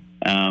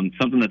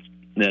 Something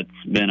that's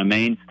been a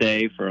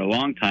mainstay for a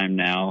long time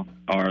now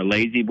are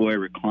Lazy Boy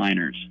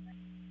recliners.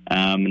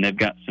 And they've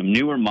got some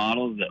newer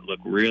models that look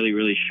really,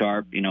 really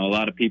sharp. You know, a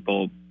lot of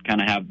people kind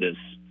of have this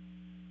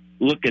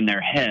look in their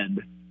head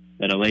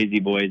that a Lazy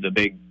Boy is a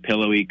big,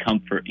 pillowy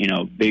comfort,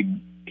 big,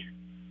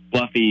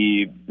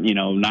 fluffy,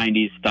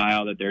 90s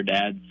style that their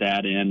dad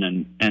sat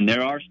in. And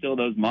there are still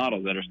those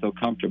models that are still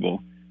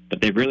comfortable, but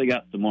they've really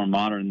got some more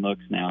modern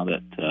looks now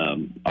that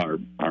are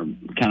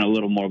kind of a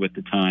little more with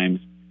the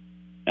times.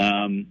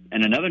 And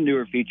another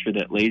newer feature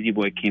that Lazy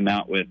Boy came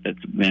out with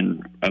that's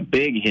been a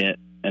big hit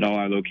at all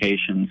our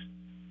locations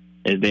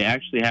is they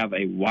actually have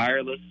a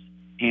wireless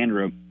hand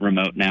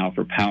remote now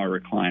for power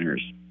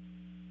recliners.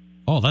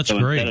 Oh, that's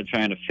great. Instead of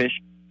trying to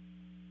fish,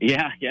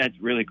 yeah, it's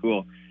really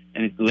cool.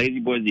 And it's Lazy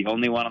Boy is the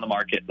only one on the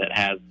market that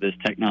has this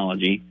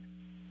technology.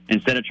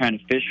 Instead of trying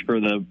to fish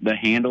for the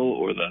handle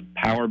or the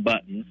power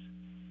buttons,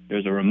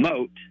 there's a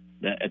remote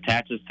that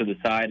attaches to the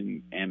side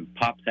and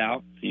pops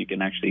out, so you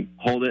can actually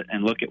hold it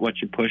and look at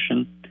what you're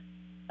pushing.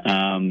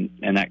 And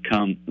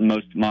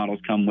most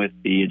models come with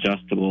the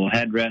adjustable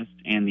headrest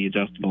and the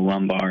adjustable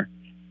lumbar.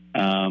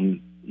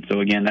 So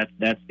again,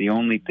 that's the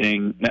only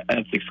thing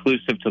that's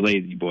exclusive to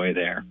Lazy Boy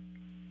there.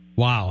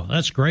 Wow,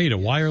 that's great! A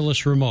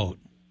wireless remote.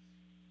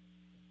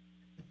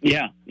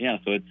 Yeah.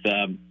 So it's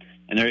and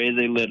there is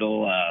a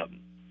little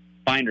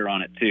finder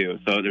on it too.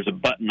 So there's a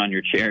button on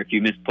your chair if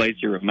you misplace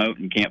your remote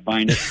and can't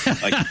find it.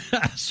 Like,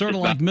 sort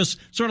of like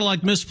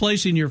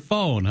misplacing your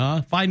phone,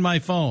 huh? Find my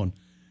phone.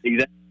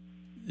 Exactly.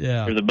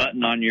 Yeah. There's a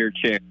button on your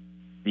chair.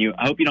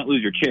 I hope you don't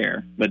lose your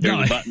chair, but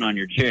there's a button on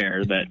your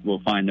chair that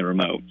will find the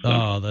remote. So.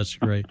 Oh, that's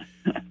great.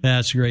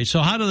 That's great.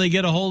 So how do they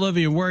get a hold of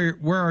you? Where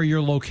are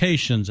your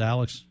locations,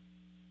 Alex?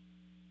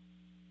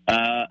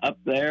 Up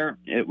there,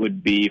 it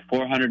would be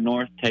 400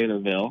 North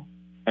Taylorville,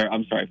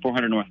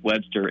 400 North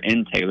Webster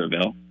in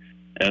Taylorville.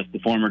 That's the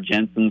former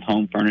Jensen's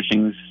Home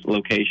Furnishings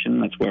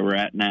location. That's where we're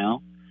at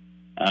now.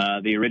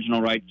 The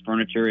original Wright's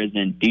Furniture is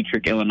in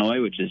Dietrich,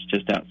 Illinois, which is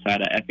just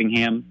outside of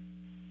Effingham.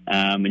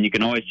 And you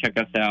can always check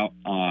us out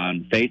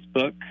on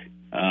Facebook,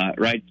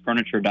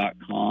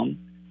 WrightsFurniture.com.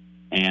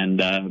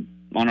 And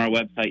on our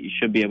website, you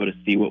should be able to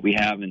see what we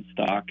have in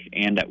stock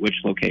and at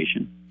which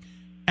location.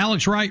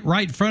 Alex Wright,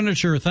 Wright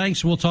Furniture,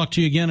 thanks. We'll talk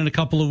to you again in a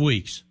couple of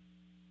weeks.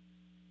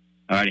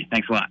 All righty.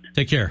 Thanks a lot.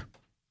 Take care.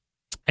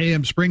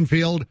 AM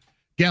Springfield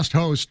guest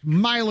host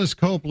Milas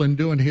Copeland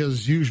doing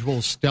his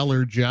usual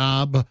stellar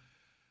job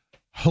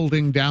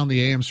holding down the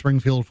AM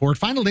Springfield Fort.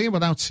 Final day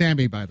without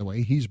Sammy, by the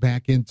way. He's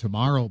back in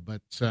tomorrow,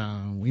 but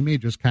we may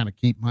just kind of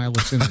keep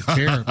Milas in the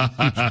chair.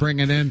 He keeps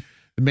bringing in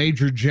the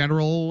Major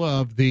General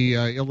of the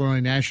Illinois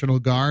National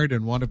Guard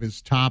and one of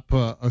his top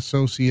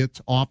associate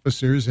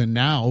officers, and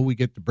now we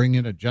get to bring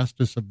in a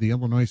justice of the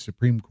Illinois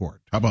Supreme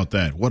Court. How about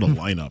that? What a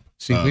lineup!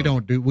 See, we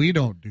don't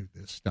do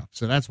this stuff,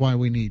 so that's why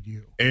we need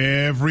you.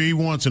 Every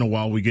once in a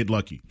while, we get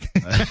lucky.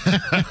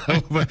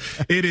 But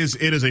it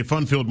is a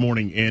fun-filled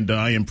morning, and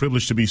I am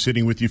privileged to be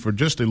sitting with you for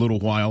just a little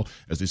while.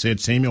 As they said,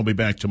 Sammy will be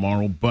back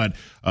tomorrow, but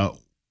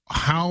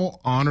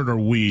how honored are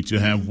we to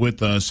have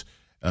with us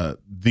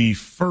the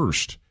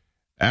first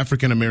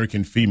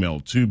African-American female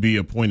to be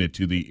appointed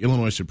to the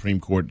Illinois Supreme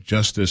Court.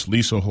 Justice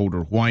Lisa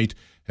Holder White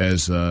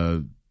has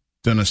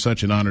done us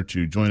such an honor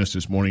to join us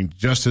this morning.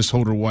 Justice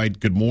Holder White,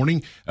 good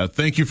morning.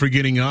 Thank you for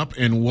getting up,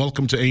 and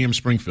welcome to AM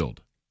Springfield.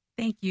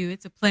 Thank you.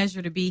 It's a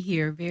pleasure to be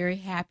here. Very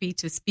happy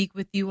to speak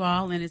with you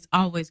all, and it's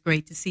always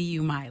great to see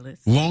you, Milas.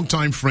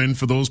 Longtime friend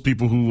for those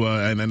people who,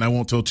 and I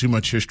won't tell too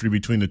much history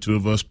between the two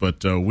of us,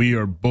 but we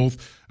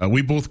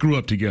both grew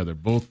up together,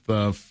 both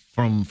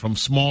from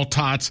small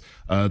tots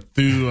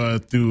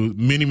through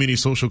many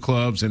social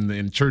clubs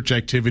and church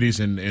activities,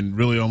 and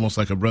really almost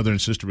like a brother and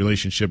sister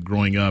relationship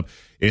growing up.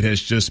 It has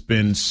just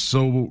been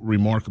so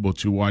remarkable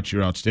to watch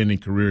your outstanding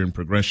career and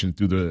progression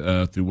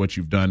through what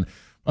you've done.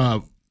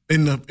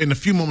 In the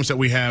few moments that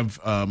we have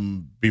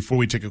before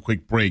we take a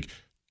quick break,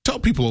 tell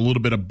people a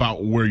little bit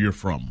about where you're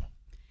from.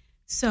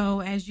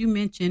 So, as you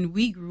mentioned,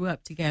 we grew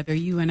up together,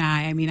 you and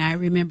I. I mean, I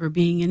remember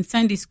being in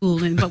Sunday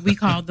school in what we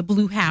called the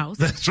Blue House.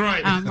 That's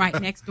right. Right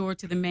next door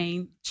to the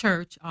main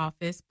church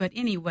office. But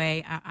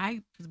anyway,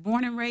 I was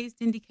born and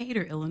raised in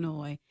Decatur,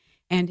 Illinois.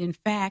 And in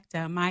fact,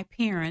 my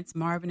parents,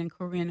 Marvin and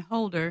Corinne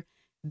Holder,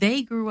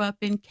 they grew up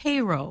in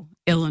Cairo,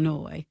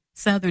 Illinois,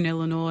 Southern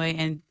Illinois,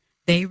 and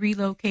they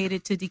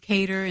relocated to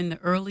Decatur in the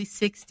early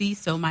 60s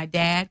so my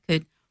dad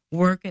could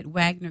work at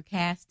Wagner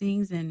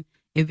Castings, and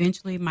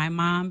eventually my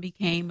mom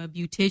became a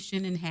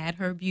beautician and had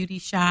her beauty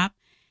shop.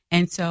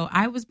 And so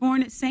I was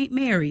born at St.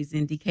 Mary's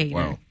in Decatur.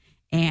 Wow.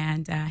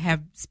 And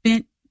have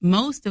spent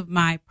most of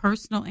my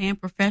personal and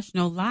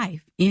professional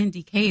life in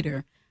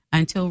Decatur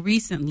until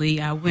recently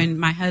when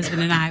my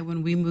husband and I,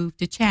 when we moved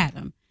to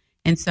Chatham.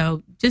 And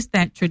so just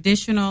that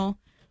traditional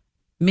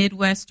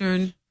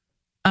Midwestern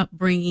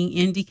upbringing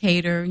in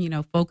Decatur,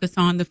 focus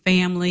on the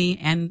family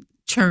and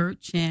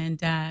church,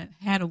 and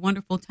had a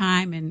wonderful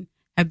time and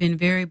have been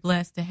very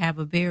blessed to have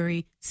a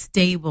very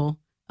stable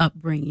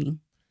upbringing.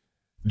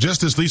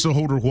 Justice Lisa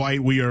Holder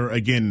White, we are,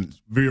 again,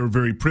 very,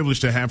 very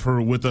privileged to have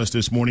her with us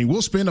this morning.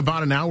 We'll spend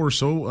about an hour or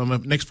so,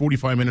 next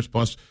 45 minutes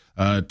plus,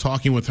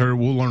 talking with her.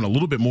 We'll learn a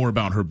little bit more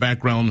about her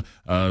background,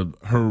 her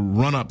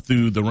run-up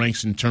through the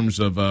ranks in terms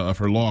of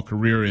her law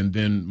career, and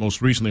then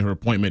most recently her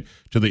appointment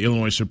to the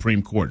Illinois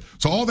Supreme Court.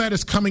 So all that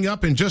is coming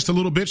up in just a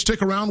little bit.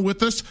 Stick around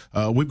with us.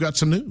 We've got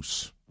some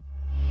news.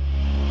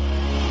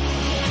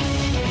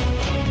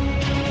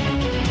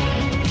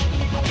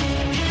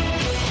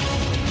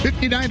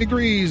 59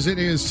 degrees. It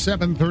is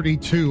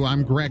 7:32.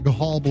 I'm Greg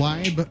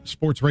Hallbleib,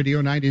 Sports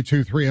Radio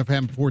 92.3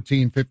 FM,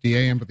 1450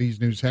 AM. With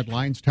these news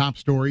headlines, top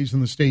stories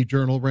in the State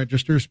Journal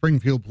Register.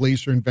 Springfield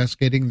police are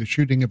investigating the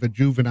shooting of a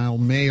juvenile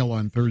male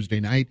on Thursday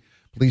night.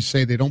 Police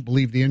say they don't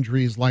believe the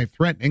injury is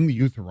life-threatening. The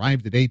youth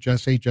arrived at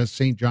HSHS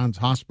St. John's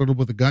Hospital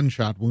with a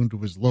gunshot wound to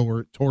his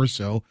lower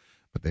torso,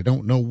 but they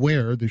don't know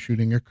where the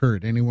shooting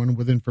occurred. Anyone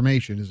with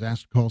information is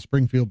asked to call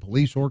Springfield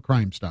Police or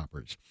Crime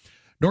Stoppers.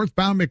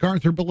 Northbound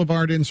MacArthur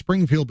Boulevard in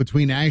Springfield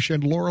between Ash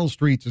and Laurel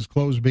Streets is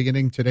closed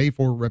beginning today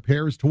for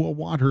repairs to a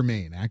water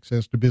main.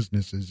 Access to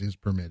businesses is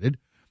permitted.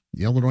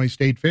 The Illinois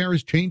State Fair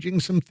is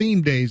changing some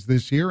theme days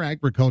this year.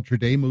 Agriculture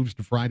Day moves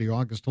to Friday,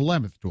 August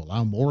 11th to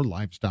allow more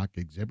livestock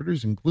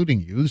exhibitors,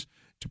 including youths,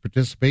 to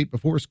participate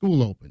before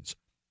school opens.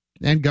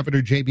 And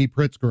Governor J.B.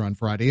 Pritzker on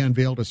Friday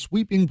unveiled a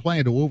sweeping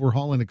plan to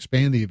overhaul and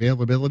expand the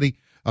availability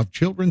of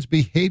children's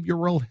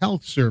behavioral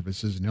health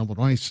services in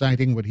Illinois,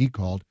 citing what he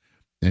called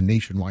a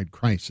nationwide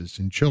crisis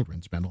in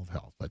children's mental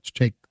health. Let's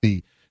check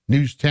the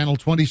News Channel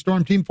 20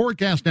 Storm Team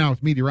forecast now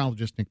with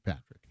meteorologist Nick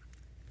Patrick.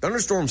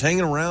 Thunderstorms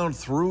hanging around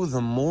through the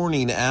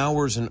morning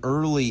hours and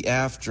early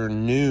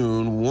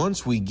afternoon.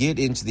 Once we get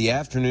into the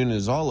afternoon, it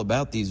is all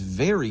about these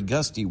very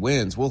gusty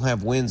winds. We'll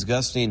have winds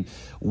gusting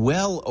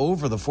well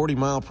over the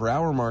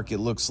 40-mile-per-hour mark, it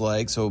looks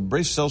like. So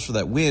brace yourselves for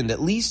that wind.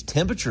 At least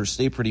temperatures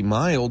stay pretty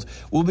mild.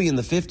 We'll be in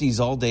the 50s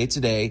all day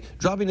today,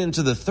 dropping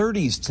into the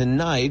 30s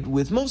tonight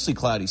with mostly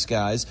cloudy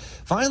skies.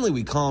 Finally,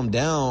 we calm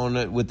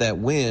down with that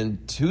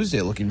wind.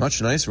 Tuesday looking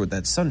much nicer with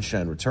that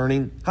sunshine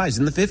returning. Highs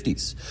in the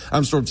 50s.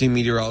 I'm Storm Team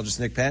meteorologist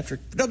Nick Patrick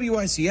for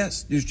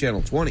WICS News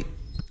Channel 20.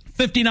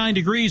 59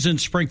 degrees in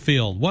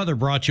Springfield. Weather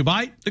brought to you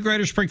by the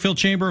Greater Springfield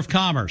Chamber of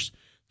Commerce.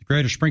 The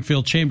Greater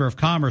Springfield Chamber of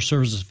Commerce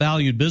serves as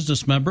valued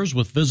business members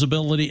with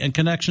visibility and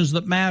connections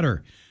that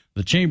matter.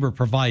 The Chamber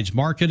provides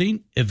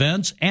marketing,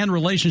 events, and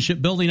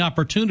relationship building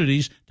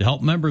opportunities to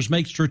help members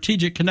make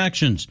strategic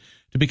connections.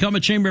 To become a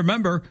Chamber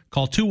member,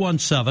 call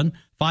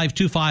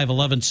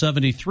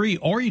 217-525-1173,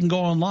 or you can go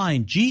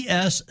online,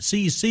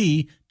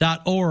 gscc.org.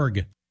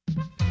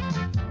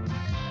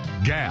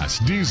 Gas,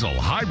 diesel,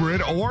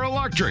 hybrid, or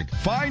electric.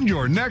 Find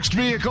your next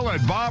vehicle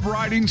at Bob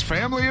Riding's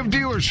family of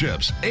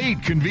dealerships.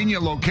 8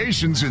 convenient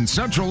locations in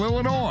Central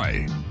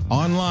Illinois.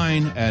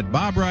 Online at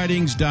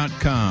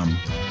bobridings.com.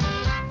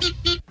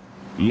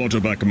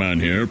 Lauterbach Man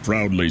here,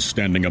 proudly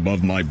standing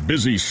above my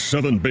busy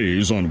 7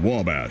 bays on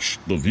Wabash.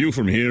 The view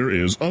from here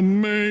is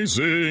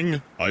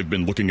amazing. I've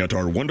been looking at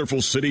our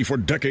wonderful city for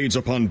decades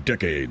upon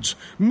decades.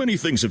 Many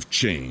things have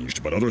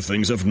changed, but other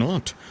things have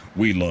not.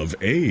 We love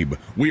Abe.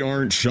 We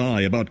aren't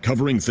shy about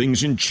covering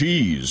things in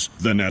cheese,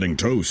 then adding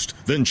toast,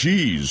 then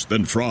cheese,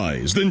 then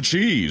fries, then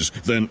cheese,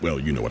 then, well,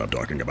 you know what I'm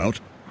talking about.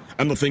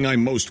 And the thing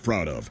I'm most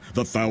proud of,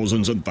 the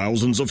thousands and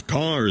thousands of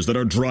cars that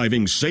are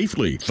driving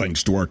safely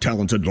thanks to our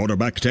talented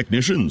Lauterbach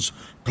technicians.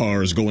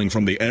 Cars going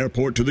from the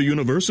airport to the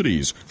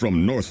universities,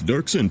 from North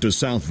Dirksen to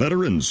South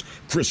Veterans,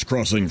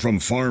 crisscrossing from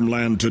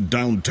farmland to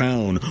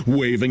downtown,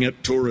 waving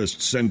at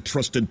tourists and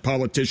trusted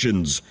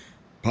politicians.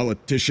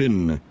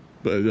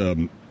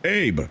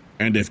 Abe.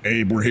 And if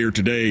Abe were here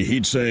today,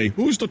 he'd say,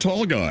 "Who's the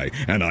tall guy?"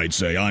 And I'd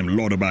say, "I'm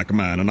Lauterbach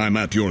Man, and I'm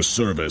at your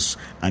service."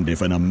 And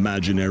if an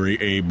imaginary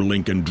Abe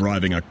Lincoln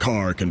driving a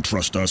car can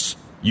trust us,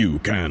 you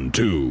can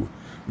too.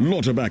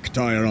 Lauterbach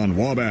Tire on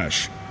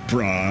Wabash.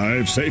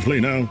 Drive safely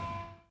now.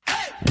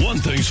 One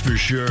thing's for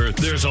sure,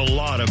 there's a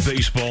lot of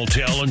baseball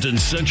talent in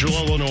Central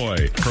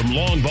Illinois. From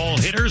long ball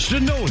hitters to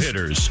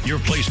no-hitters, your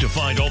place to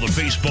find all the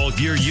baseball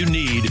gear you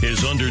need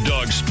is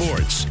Underdog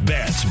Sports.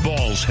 Bats,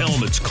 balls,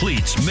 helmets,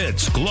 cleats,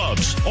 mitts,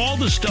 gloves, all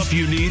the stuff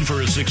you need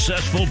for a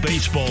successful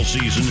baseball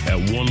season at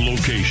one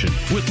location.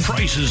 With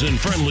prices and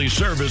friendly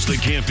service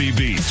that can't be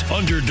beat.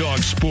 Underdog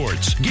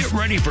Sports. Get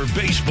ready for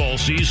baseball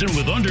season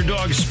with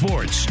Underdog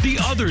Sports, the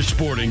other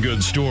sporting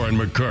goods store in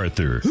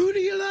MacArthur. Who do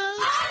you love?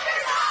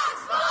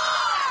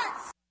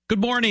 Good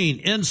morning.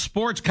 In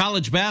sports,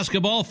 college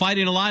basketball,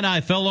 Fighting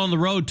Illini fell on the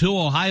road to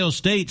Ohio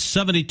State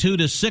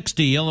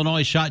 72-60.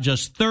 Illinois shot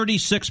just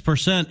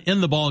 36%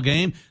 in the ball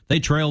game. They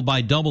trailed by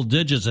double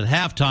digits at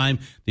halftime.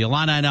 The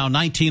Illini now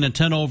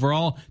 19-10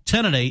 overall,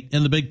 10-8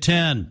 in the Big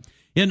Ten.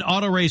 In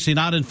auto racing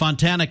out in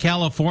Fontana,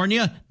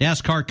 California,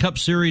 NASCAR Cup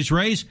Series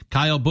race,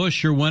 Kyle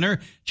Busch, your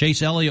winner.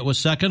 Chase Elliott was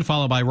second,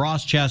 followed by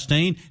Ross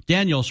Chastain,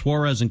 Daniel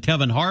Suarez, and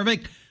Kevin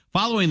Harvick.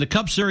 Following the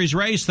Cup Series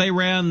race, they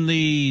ran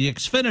the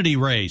Xfinity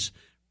race.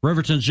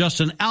 Riverton's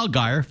Justin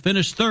Allgaier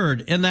finished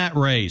third in that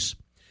race.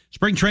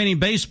 Spring training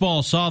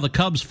baseball saw the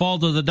Cubs fall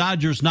to the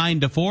Dodgers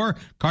 9-4.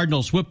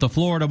 Cardinals whipped the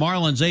Florida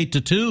Marlins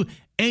 8-2.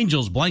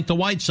 Angels blanked the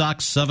White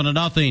Sox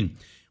 7-0.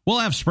 We'll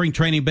have spring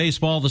training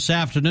baseball this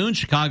afternoon.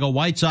 Chicago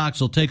White Sox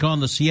will take on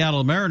the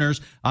Seattle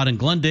Mariners out in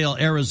Glendale,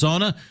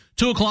 Arizona.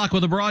 2 o'clock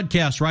with a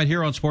broadcast right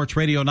here on Sports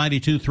Radio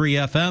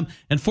 92.3 FM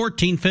and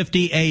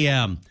 1450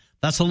 AM.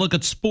 That's a look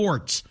at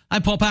sports.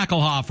 I'm Paul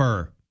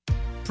Packelhofer.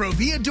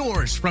 Provia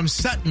doors from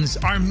Sutton's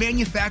are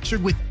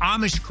manufactured with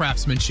Amish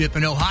craftsmanship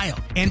in Ohio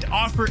and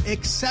offer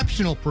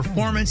exceptional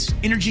performance,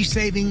 energy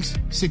savings,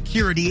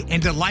 security,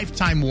 and a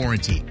lifetime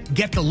warranty.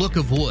 Get the look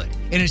of wood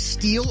in a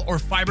steel or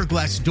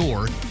fiberglass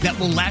door that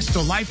will last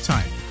a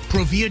lifetime.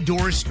 Provia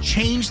doors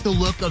change the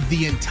look of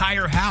the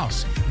entire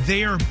house.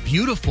 They are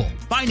beautiful.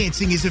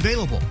 Financing is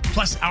available.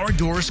 Plus, our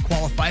doors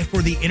qualify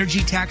for the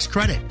energy tax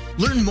credit.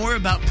 Learn more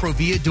about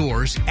Provia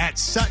doors at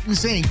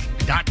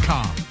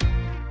suttonsinc.com.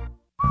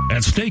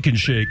 At Steak and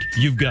Shake,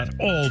 you've got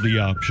all the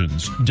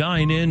options.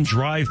 Dine in,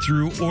 drive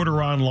through,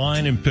 order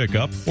online and pick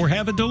up, or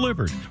have it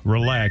delivered.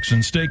 Relax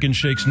in Steak and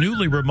Shake's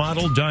newly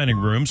remodeled dining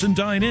rooms and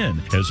dine in.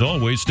 As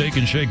always, Steak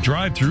and Shake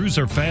drive-thrus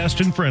are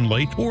fast and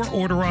friendly, or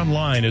order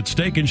online at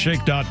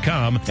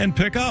steakandshake.com and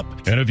pick up.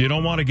 And if you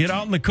don't want to get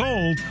out in the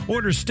cold,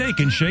 order Steak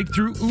and Shake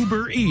through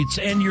Uber Eats,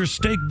 and your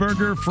steak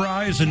burger,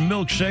 fries, and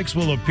milkshakes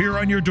will appear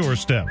on your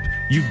doorstep.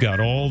 You've got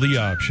all the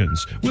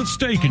options. With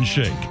Steak and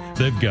Shake,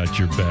 they've got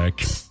your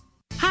back.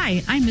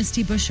 Hi, I'm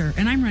Misty Busher,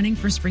 and I'm running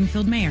for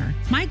Springfield Mayor.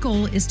 My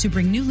goal is to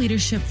bring new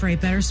leadership for a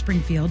better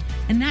Springfield,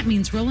 and that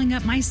means rolling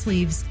up my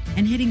sleeves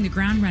and hitting the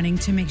ground running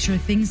to make sure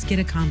things get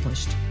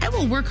accomplished. I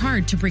will work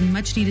hard to bring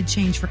much-needed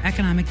change for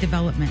economic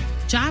development,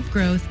 job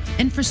growth,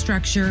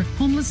 infrastructure,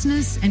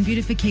 homelessness, and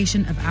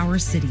beautification of our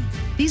city.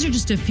 These are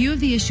just a few of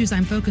the issues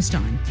I'm focused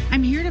on.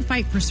 I'm here to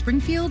fight for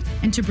Springfield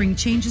and to bring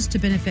changes to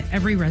benefit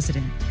every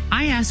resident.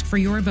 I ask for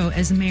your vote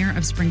as mayor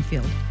of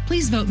Springfield.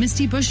 Please vote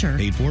Misty Busher.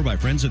 Paid for by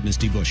Friends of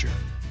Misty Busher.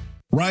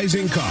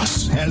 Rising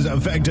costs has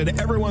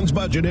affected everyone's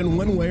budget in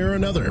one way or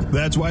another.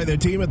 That's why the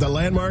team at the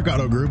Landmark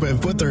Auto Group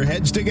have put their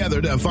heads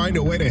together to find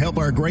a way to help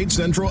our great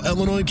Central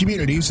Illinois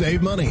community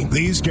save money.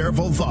 These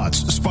careful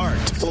thoughts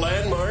sparked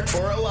Landmark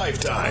for a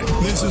Lifetime.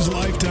 This is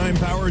lifetime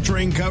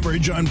powertrain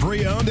coverage on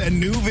pre-owned and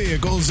new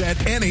vehicles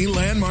at any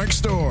Landmark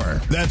store.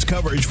 That's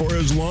coverage for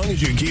as long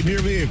as you keep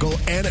your vehicle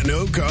and at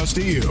no cost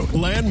to you.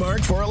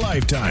 Landmark for a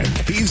Lifetime.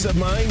 Peace of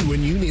mind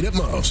when you need it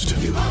most.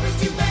 You always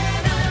do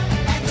better.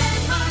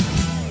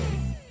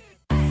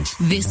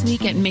 This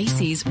week at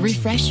Macy's,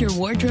 refresh your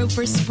wardrobe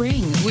for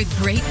spring with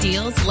great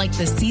deals like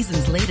the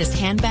season's latest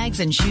handbags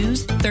and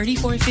shoes,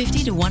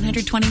 $34.50 to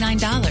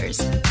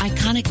 $129.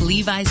 Iconic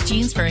Levi's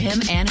jeans for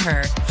him and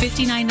her,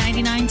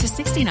 $59.99 to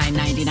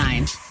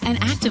 $69.99.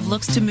 And active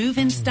looks to move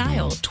in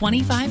style,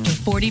 25 to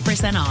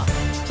 40% off.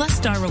 Plus,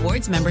 Star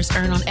Rewards members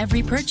earn on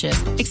every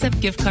purchase, except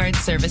gift cards,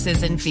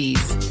 services, and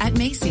fees. At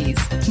Macy's.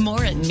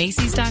 More at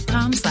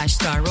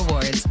Macy's.com/Star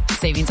Rewards.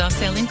 Savings off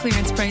sale and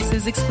clearance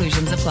prices,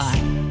 exclusions apply.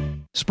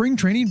 Spring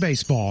training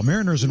baseball,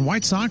 Mariners and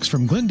White Sox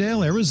from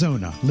Glendale,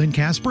 Arizona. Lynn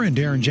Casper and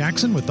Darren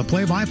Jackson with the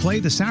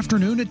play-by-play this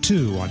afternoon at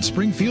 2 on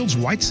Springfield's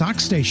White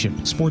Sox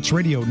station. Sports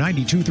Radio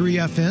 92.3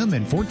 FM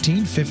and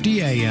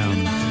 1450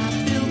 AM.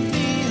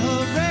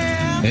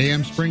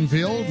 AM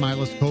Springfield,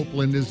 Milas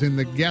Copeland is in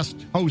the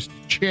guest host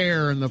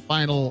chair in the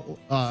final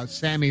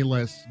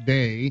Sammy-less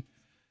day.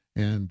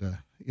 And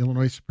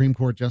Illinois Supreme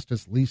Court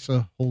Justice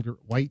Lisa Holder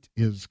White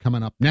is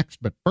coming up next.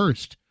 But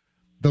first,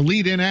 the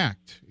lead-in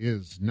act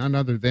is none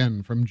other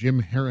than from Jim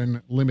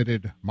Heron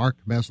Limited, Mark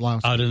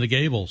Meslowski. Out in the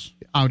Gables.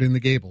 Out in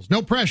the Gables.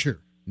 No pressure.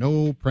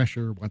 No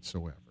pressure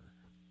whatsoever.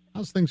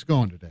 How's things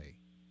going today?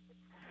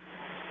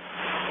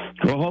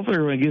 Well, hopefully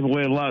we're going to give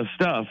away a lot of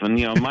stuff. And,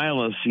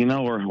 Milas,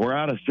 we're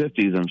out of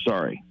 50s. I'm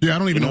sorry. Yeah, I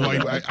don't even know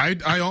why.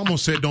 I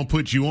almost said don't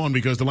put you on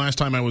because the last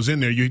time I was in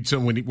there, you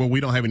said, well,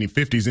 we don't have any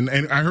 50s. And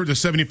I heard the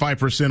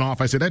 75%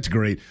 off. I said, that's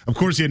great. Of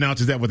course, he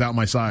announces that without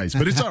my size.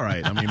 But it's all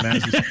right. I mean,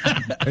 man,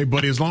 hey,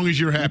 buddy, as long as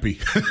you're happy.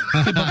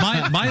 But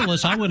my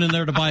list, I went in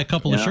there to buy a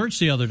couple of shirts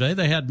the other day.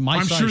 They had my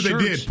size shirts. I'm sure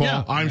they did, Paul.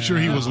 Yeah. I'm sure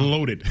he was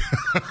loaded.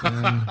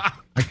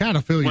 I kind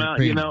of feel your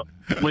pain.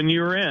 When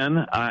you were in,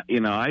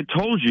 I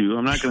told you,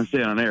 I'm not going to say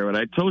it on air, but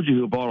I told you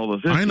who bought all the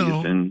 50s. I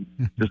know. And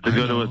just to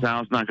go to his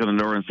house, knock on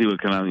the door, and see what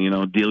kind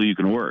of, deal you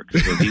can work.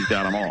 Because he's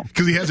got them all.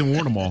 Because he hasn't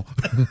worn them all.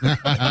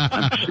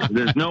 Sure,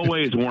 there's no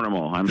way he's worn them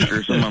all. I'm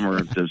sure some of them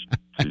are just,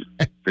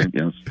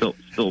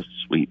 still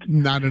sweet.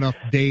 Not enough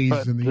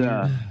days in the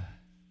year.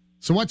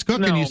 So what's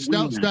cooking? No, you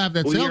still have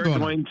that sale going? We are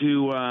going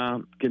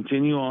to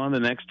continue on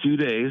the next 2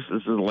 days. This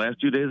is the last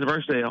 2 days of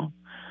our sale.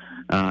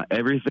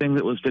 Everything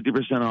that was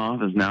 50%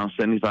 off is now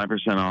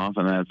 75% off,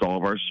 and that's all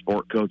of our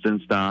sport coats in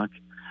stock.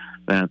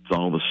 That's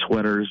all the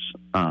sweaters,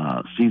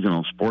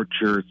 seasonal sport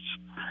shirts,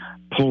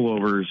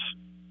 pullovers,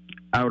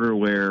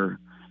 outerwear,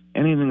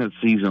 anything that's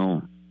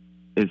seasonal.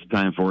 It's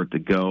time for it to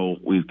go.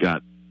 We've got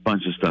a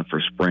bunch of stuff for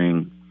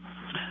spring.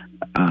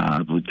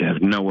 We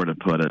have nowhere to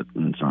put it.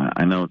 And so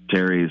I know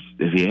Terry's,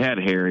 if he had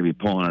hair, he'd be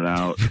pulling it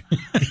out.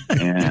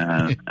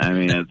 And, I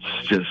mean,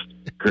 it's just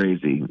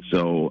crazy.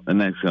 So the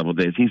next couple of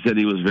days, he said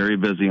he was very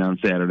busy on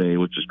Saturday,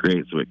 which is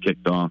great. So it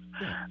kicked off.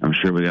 I'm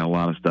sure we got a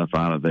lot of stuff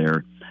out of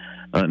there.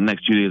 The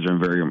next 2 days are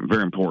very,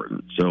 very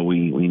important. So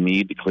we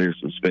need to clear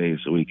some space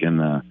so we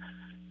can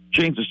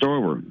change the store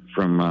over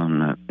from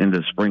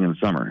into spring and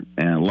summer.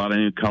 And a lot of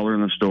new color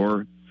in the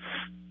store.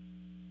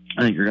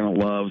 I think you're going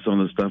to love some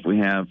of the stuff we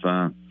have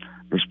for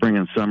spring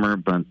and summer,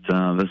 but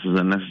this is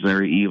a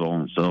necessary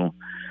evil. So,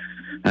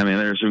 I mean,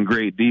 there's some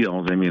great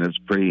deals. I mean, it's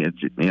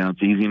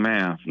easy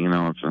math.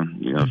 It's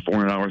a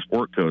 $400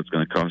 sport coat. It's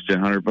going to cost you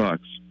 $100.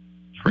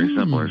 It's pretty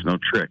simple. There's no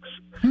tricks.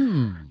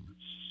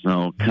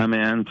 So come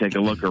in, take a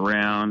look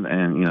around,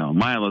 and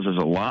Milas, there's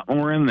a lot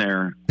more in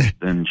there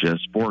than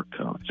just sport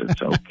coats.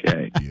 It's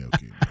okay.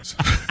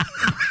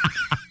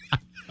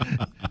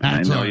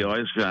 I know you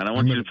always. I don't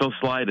want you to feel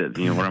slighted.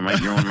 You're one of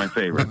my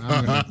favorites.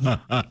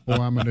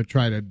 I'm going to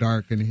try to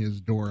darken his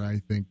door,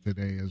 I think,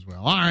 today as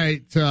well. All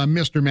right,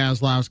 Mr.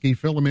 Maslowski,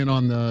 fill them in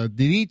on the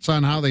deets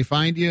on how they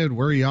find you and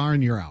where you are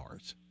and your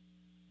hours.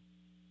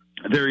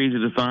 They're easy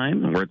to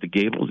find. We're at the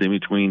Gables in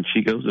between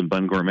Chico's and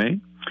Bun Gourmet.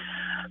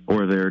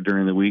 We're there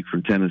during the week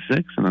from 10 to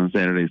 6, and on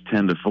Saturdays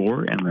 10 to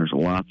 4, and there's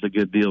lots of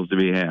good deals to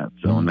be had.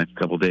 So the next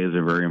couple of days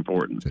are very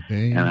important.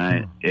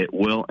 It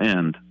will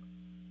end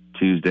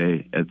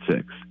Tuesday at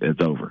 6.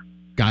 It's over.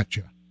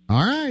 Gotcha.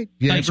 All right.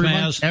 Yeah,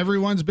 Thanks,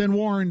 everyone's been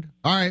warned.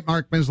 All right,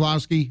 Mark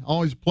Meslowski,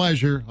 always a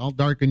pleasure. I'll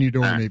darken your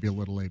door maybe a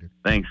little later.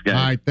 Thanks, guys.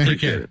 All right,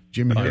 thank you.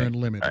 Jim Bye. Heron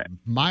Limited. Right.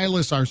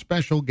 Milas, our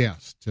special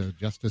guest,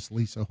 Justice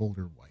Lisa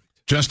Holder White.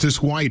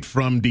 Justice White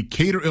from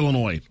Decatur,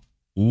 Illinois.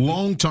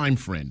 Longtime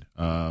friend.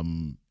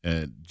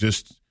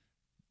 Just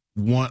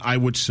one, I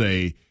would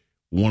say,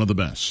 one of the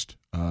best.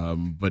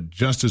 But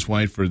Justice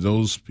White, for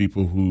those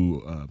people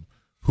who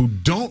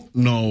don't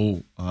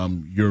know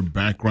your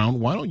background,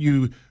 why don't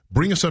you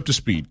bring us up to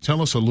speed?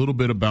 Tell us a little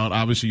bit about,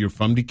 obviously, you're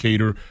from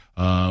Decatur,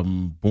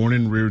 born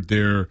and reared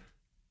there,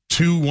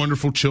 2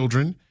 wonderful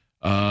children,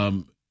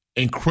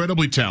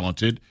 incredibly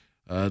talented.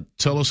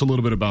 Tell us a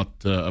little bit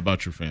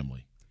about your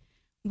family.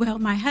 Well,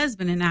 my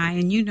husband and I,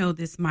 and you know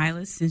this,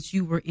 Milas, since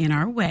you were in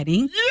our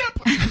wedding.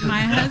 Yep.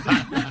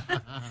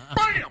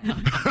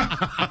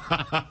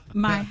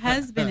 My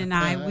husband and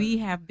I, we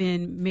have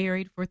been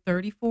married for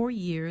 34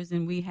 years,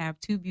 and we have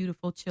 2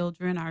 beautiful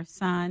children. Our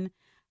son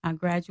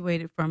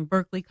graduated from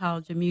Berklee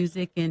College of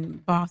Music in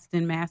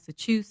Boston,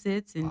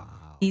 Massachusetts, and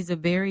he's a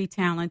very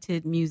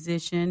talented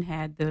musician,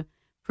 had the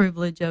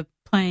privilege of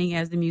playing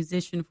as a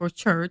musician for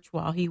church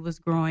while he was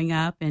growing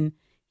up, and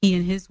He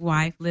and his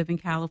wife live in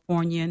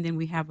California, and then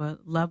we have a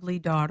lovely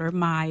daughter,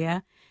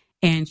 Maya,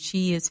 and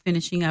she is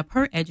finishing up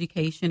her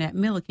education at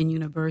Millikan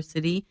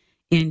University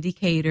in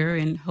Decatur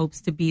and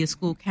hopes to be a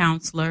school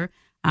counselor.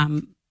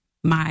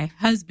 My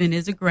husband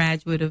is a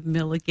graduate of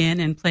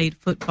Millikan and played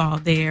football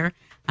there,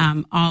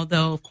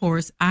 although, of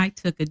course, I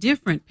took a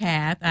different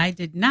path. I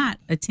did not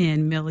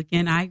attend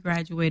Millikan. I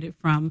graduated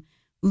from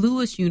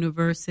Lewis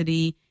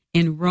University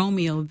in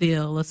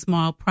Romeoville, a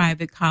small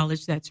private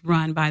college that's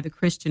run by the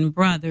Christian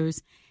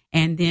Brothers,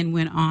 and then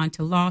went on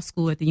to law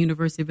school at the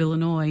University of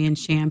Illinois in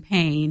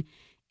Champaign,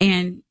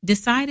 and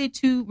decided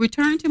to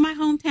return to my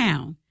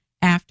hometown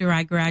after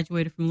I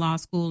graduated from law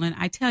school. And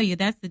I tell you,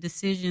 that's the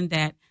decision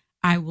that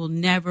I will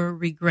never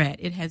regret.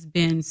 It has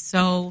been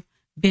so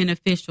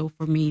beneficial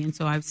for me. And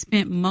so I've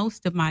spent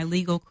most of my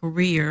legal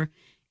career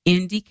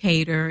in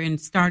Decatur and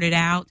started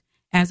out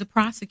as a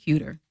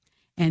prosecutor,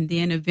 and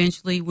then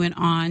eventually went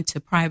on to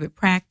private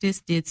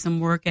practice, did some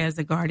work as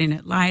a guardian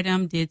ad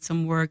litem, did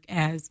some work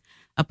as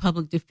a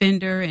public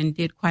defender, and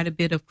did quite a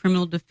bit of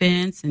criminal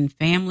defense and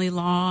family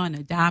law and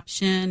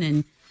adoption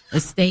and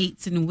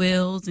estates and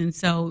wills. And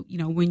so,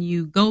 when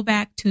you go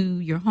back to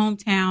your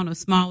hometown, a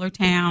smaller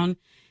town,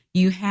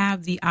 you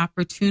have the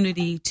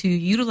opportunity to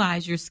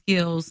utilize your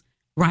skills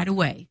right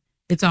away.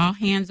 It's all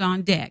hands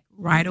on deck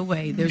right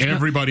away.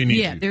 Everybody needs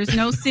you. There's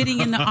no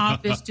sitting in the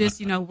office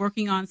just,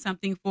 working on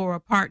something for a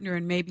partner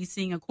and maybe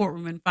seeing a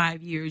courtroom in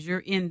 5 years. You're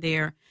in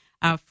there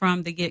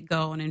from the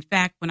get-go. And in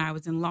fact, when I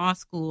was in law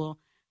school,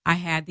 I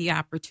had the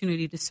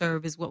opportunity to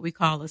serve as what we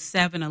call a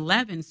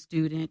 711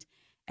 student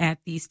at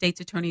the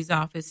state's attorney's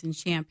office in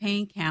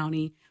Champaign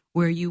County,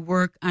 where you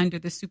work under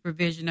the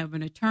supervision of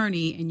an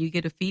attorney and you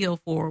get a feel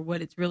for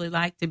what it's really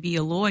like to be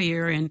a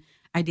lawyer. And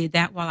I did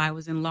that while I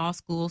was in law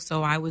school.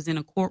 So I was in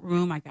a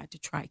courtroom. I got to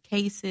try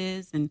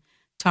cases and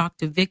talk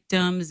to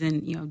victims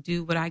and,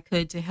 do what I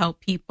could to help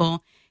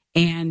people.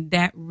 And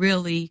that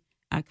really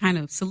kind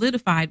of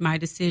solidified my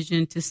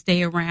decision to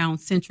stay around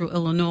Central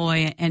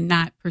Illinois and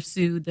not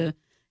pursue the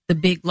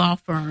big law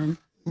firm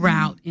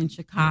route in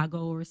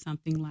Chicago or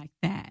something like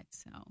that.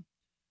 So,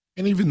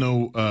 and even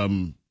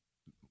though,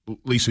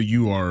 Lisa,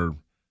 you are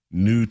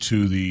new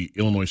to the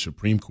Illinois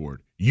Supreme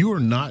Court, you are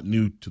not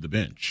new to the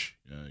bench.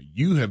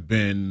 You have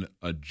been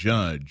a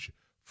judge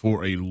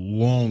for a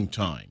long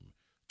time.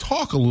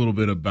 Talk a little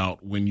bit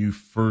about when you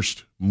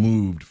first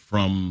moved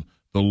from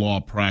the law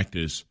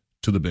practice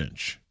to the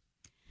bench.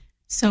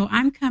 So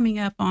I'm coming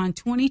up on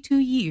 22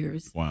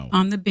 years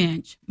on the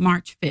bench,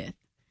 March 5th.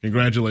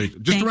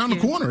 Congratulations. Just Thank around you.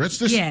 the corner. That's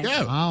this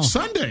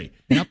Sunday.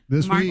 Yep,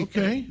 this March week. 5th,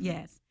 Okay.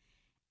 Yes.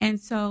 And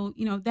so,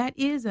 that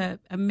is a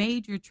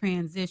major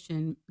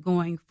transition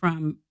going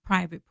from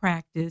private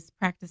practice,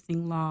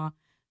 practicing law,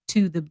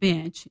 to the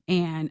bench.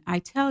 And I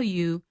tell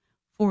you,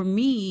 for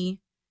me,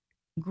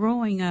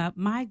 growing up,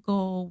 my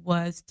goal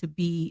was to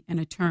be an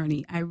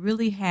attorney. I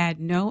really had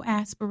no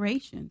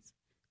aspirations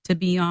to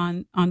be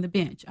on the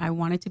bench. I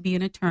wanted to be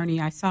an attorney.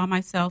 I saw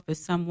myself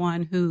as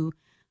someone who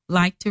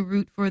liked to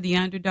root for the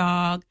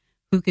underdog,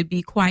 who could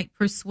be quite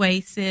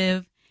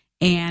persuasive,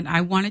 and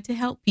I wanted to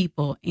help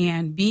people.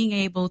 And being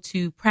able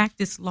to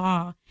practice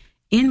law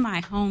in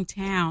my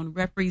hometown,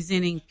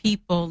 representing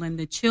people and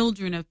the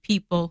children of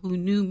people who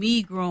knew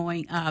me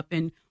growing up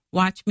and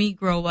watched me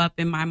grow up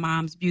in my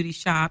mom's beauty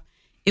shop,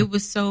 it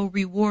was so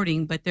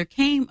rewarding. But there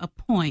came a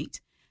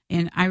point,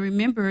 and I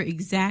remember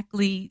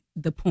exactly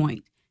the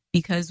point,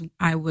 because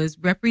I was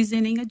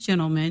representing a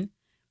gentleman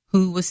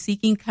who was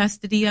seeking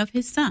custody of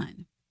his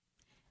son.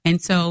 And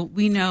so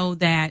we know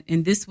that,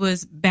 and this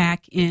was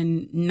back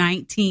in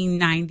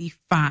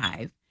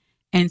 1995.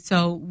 And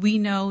so we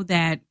know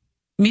that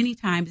many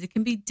times it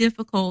can be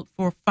difficult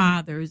for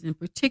fathers, and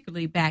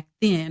particularly back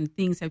then,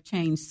 things have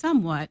changed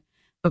somewhat,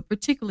 but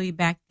particularly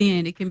back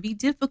then, it can be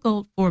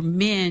difficult for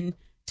men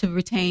to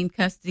retain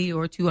custody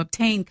or to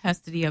obtain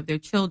custody of their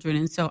children.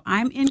 And so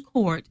I'm in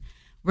court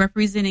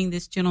representing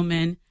this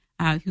gentleman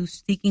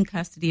who's seeking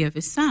custody of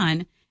his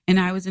son,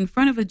 and I was in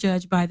front of a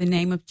judge by the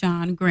name of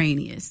John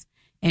Granius.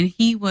 And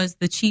he was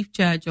the chief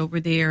judge over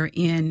there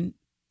in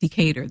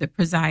Decatur, the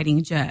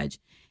presiding judge.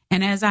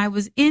 And as I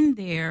was in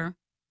there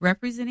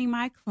representing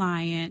my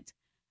client,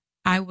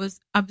 I was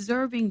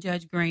observing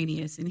Judge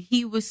Granius, and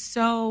he was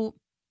so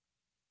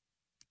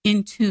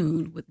in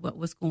tune with what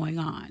was going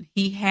on.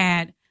 He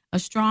had a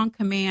strong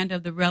command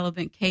of the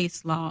relevant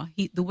case law.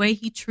 The way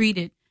he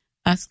treated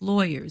us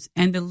lawyers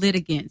and the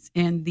litigants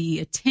and the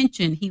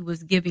attention he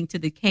was giving to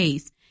the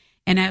case.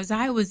 And as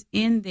I was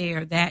in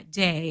there that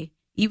day,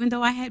 even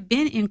though I had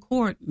been in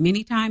court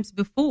many times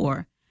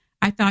before,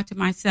 I thought to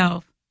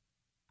myself,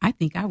 I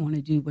think I want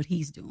to do what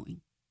he's doing.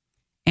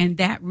 And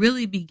that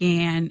really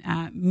began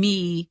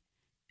me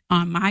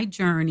on my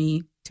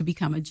journey to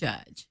become a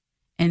judge.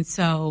 And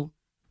so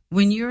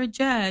when you're a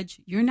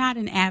judge, you're not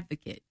an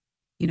advocate.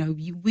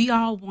 We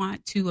all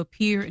want to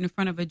appear in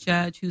front of a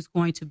judge who's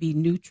going to be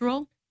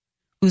neutral,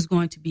 who's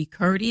going to be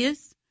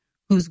courteous,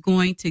 who's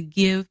going to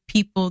give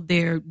people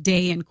their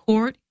day in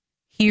court,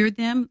 hear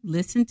them,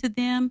 listen to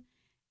them,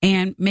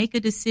 and make a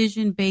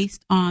decision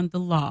based on the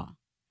law.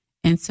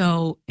 And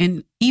so,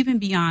 and even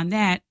beyond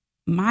that,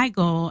 my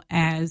goal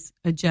as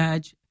a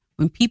judge,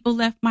 when people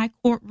left my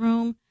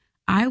courtroom,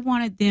 I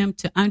wanted them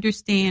to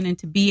understand and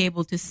to be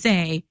able to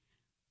say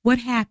what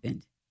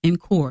happened in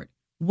court,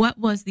 what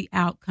was the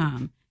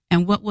outcome,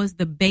 and what was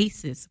the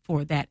basis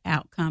for that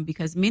outcome.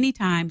 Because many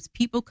times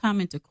people come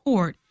into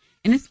court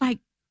and it's like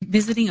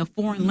visiting a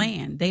foreign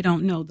land. They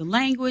don't know the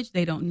language,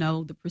 they don't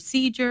know the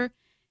procedure,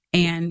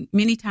 and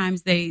many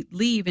times they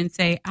leave and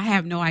say, I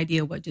have no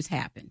idea what just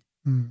happened.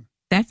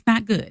 That's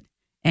not good.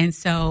 And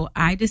so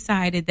I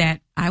decided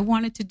that I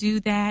wanted to do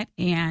that,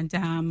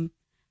 and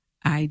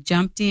I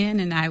jumped in,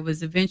 and I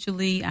was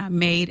eventually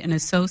made an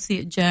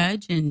associate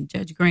judge. And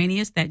Judge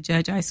Granius, that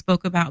judge I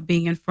spoke about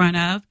being in front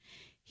of,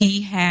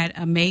 he had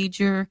a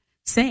major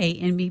say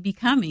in me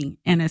becoming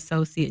an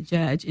associate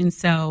judge. And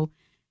so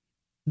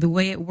the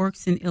way it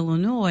works in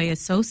Illinois,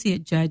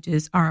 associate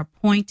judges are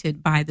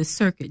appointed by the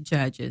circuit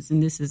judges,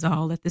 and this is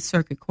all at the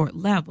circuit court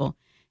level.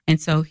 And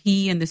so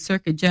he and the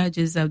circuit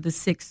judges of the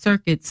Sixth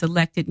Circuit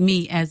selected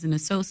me as an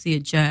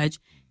associate judge,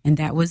 and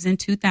that was in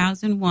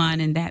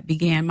 2001, and that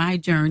began my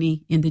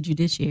journey in the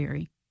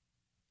judiciary.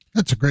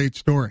 That's a great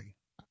story.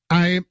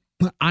 I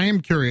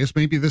am curious,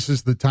 maybe this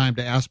is the time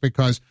to ask,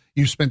 because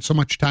you spent so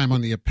much time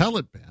on the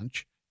appellate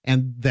bench,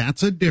 and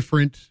that's a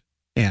different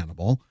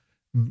animal,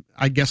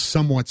 I guess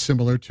somewhat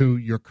similar to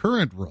your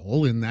current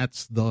role, and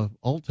that's the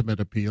ultimate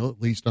appeal,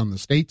 at least on the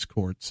state's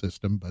court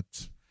system.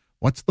 But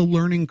what's the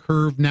learning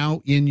curve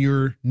now in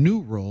your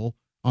new role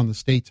on the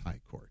state's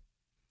high court?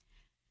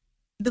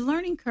 The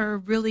learning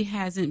curve really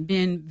hasn't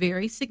been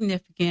very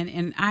significant,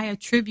 and I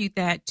attribute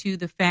that to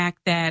the fact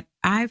that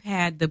I've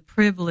had the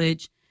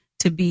privilege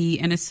to be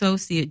an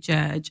associate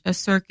judge, a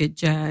circuit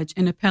judge,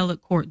 an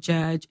appellate court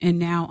judge, and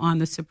now on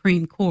the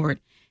Supreme Court.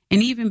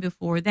 And even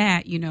before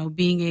that, you know,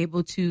 being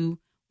able to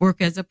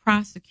work as a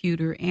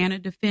prosecutor and a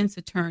defense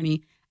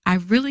attorney,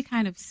 I've really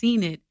kind of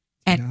seen it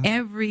at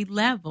every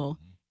level.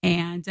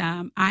 And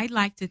I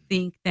like to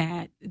think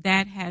that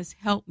that has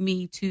helped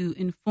me to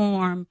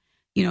inform,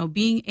 you know,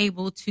 being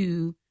able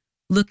to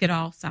look at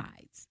all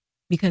sides,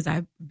 because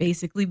I've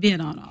basically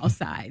been on all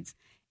sides.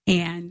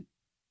 And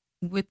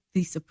with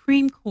the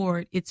Supreme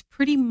Court, it's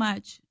pretty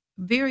much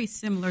very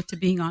similar to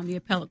being on the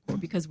appellate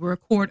court, because we're a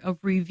court of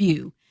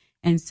review.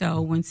 And so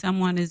when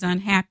someone is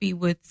unhappy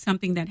with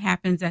something that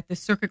happens at the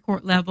circuit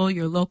court level,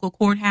 your local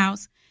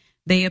courthouse,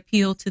 they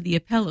appeal to the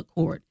appellate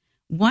court.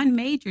 One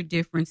major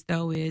difference,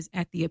 though, is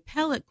at the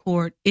appellate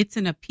court, it's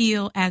an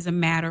appeal as a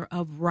matter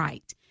of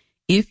right.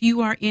 If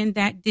you are in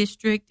that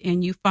district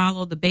and you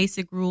follow the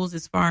basic rules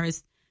as far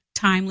as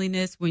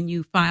timeliness when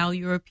you file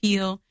your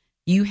appeal,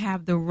 you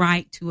have the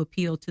right to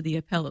appeal to the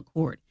appellate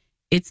court.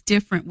 It's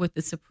different with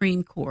the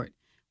Supreme Court.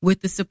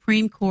 With the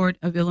Supreme Court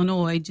of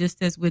Illinois,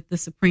 just as with the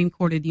Supreme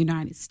Court of the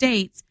United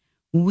States,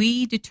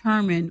 we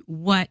determine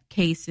what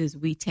cases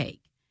we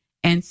take.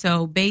 And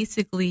so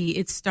basically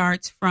it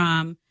starts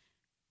from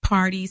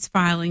parties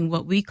filing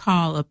what we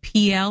call a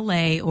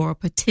PLA, or a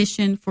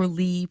petition for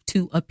leave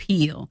to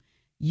appeal.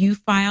 You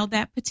file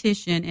that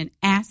petition and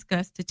ask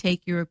us to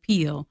take your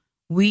appeal.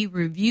 We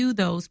review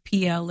those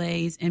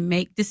PLAs and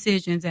make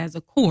decisions as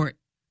a court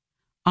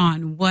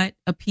on what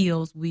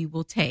appeals we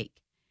will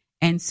take.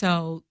 And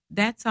so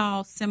that's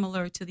all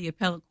similar to the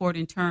appellate court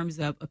in terms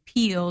of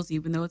appeals,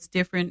 even though it's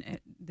different.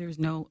 There's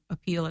no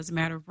appeal as a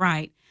matter of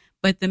right.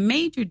 But the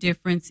major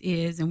difference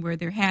is, and where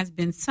there has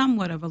been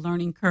somewhat of a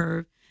learning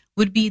curve,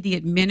 would be the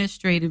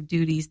administrative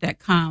duties that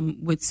come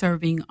with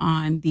serving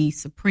on the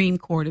Supreme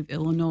Court of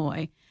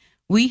Illinois.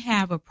 We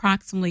have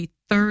approximately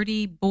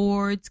 30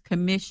 boards,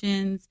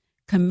 commissions,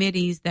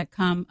 committees that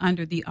come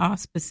under the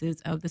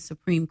auspices of the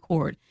Supreme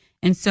Court.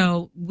 And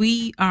so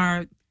we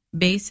are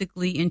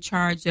basically in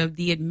charge of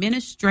the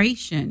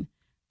administration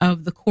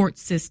of the court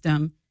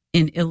system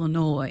in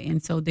Illinois.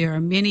 And so there are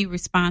many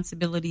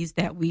responsibilities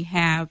that we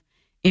have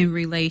in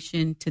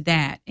relation to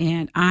that.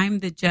 And I'm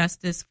the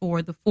justice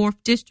for the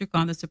 4th District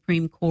on the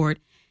Supreme Court.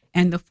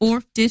 And the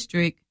 4th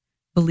District,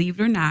 believe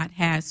it or not,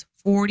 has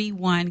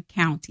 41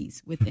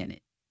 counties within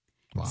it.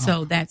 Wow.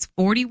 So that's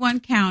 41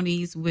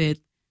 counties with,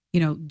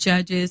 you know,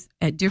 judges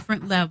at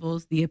different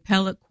levels, the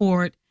appellate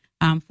court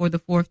for the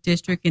 4th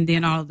District, and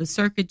then all of the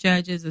circuit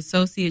judges,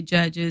 associate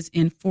judges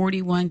in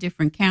 41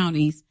 different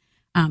counties.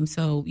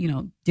 So, you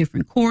know,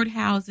 different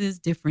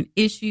courthouses, different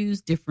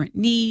issues, different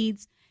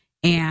needs,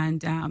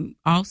 and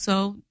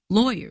also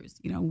lawyers.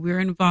 You know, we're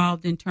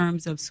involved in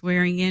terms of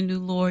swearing in new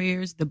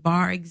lawyers, the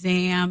bar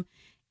exam,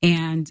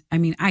 and I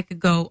mean, I could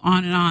go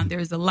on and on.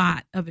 There's a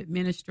lot of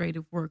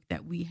administrative work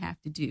that we have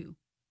to do.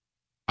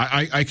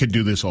 I could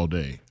do this all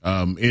day.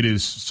 It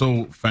is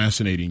so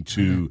fascinating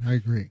to I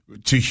agree.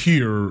 To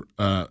hear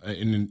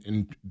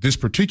in this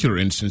particular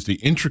instance the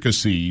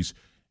intricacies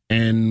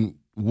and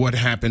what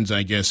happens,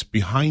 I guess,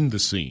 behind the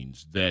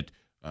scenes that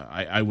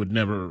I would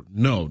never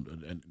know.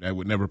 I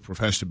would never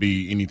profess to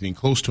be anything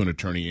close to an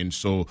attorney, and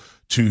so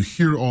to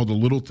hear all the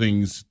little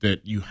things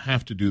that you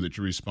have to do that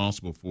you're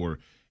responsible for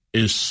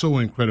is so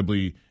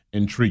incredibly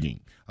intriguing.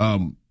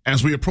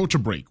 As we approach a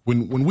break,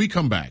 when we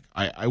come back,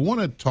 I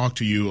want to talk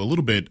to you a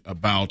little bit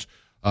about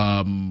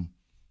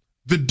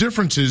the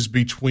differences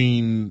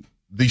between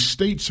the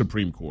state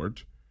Supreme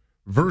Court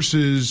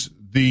versus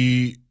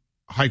the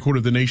High Court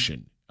of the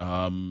Nation.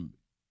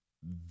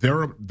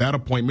 That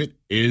appointment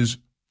is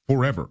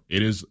forever.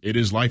 It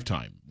is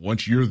lifetime.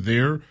 Once you're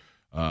there,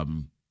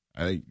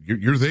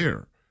 you're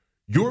there.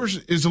 Yours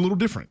is a little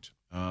different.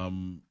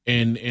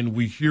 And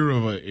we hear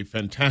of a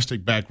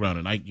fantastic background,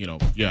 and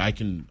I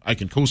can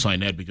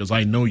co-sign that because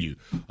I know you.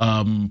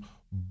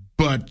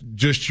 But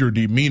just your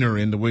demeanor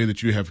and the way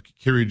that you have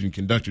carried and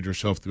conducted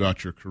yourself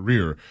throughout your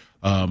career,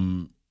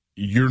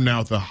 you're now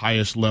at the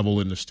highest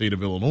level in the state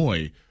of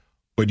Illinois,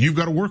 but you've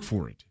got to work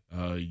for it.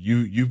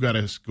 You've got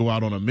to go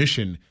out on a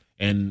mission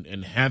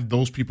and have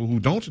those people who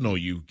don't know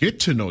you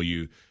get to know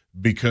you,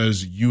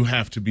 because you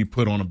have to be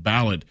put on a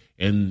ballot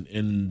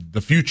in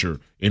the future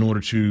in order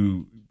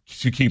to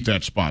keep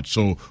that spot.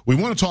 So we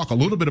want to talk a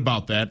little bit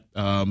about that,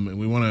 and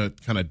we want to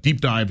kind of deep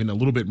dive in a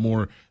little bit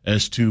more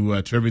as to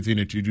everything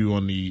that you do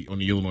on the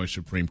Illinois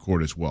Supreme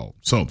Court as well.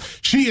 So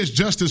she is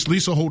Justice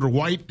Lisa Holder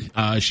White.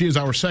 She is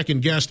our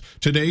second guest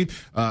today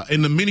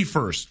in the mini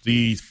first,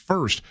 the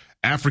first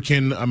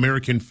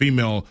African-American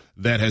female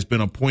that has been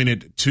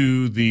appointed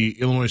to the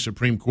Illinois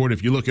Supreme Court.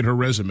 If you look at her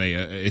resume,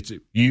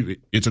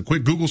 it's a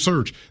quick Google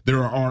search.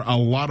 There are a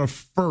lot of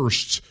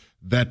firsts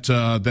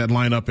that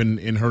line up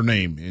in her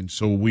name. And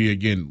so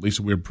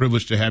Lisa, we're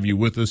privileged to have you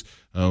with us.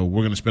 We're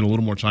going to spend a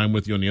little more time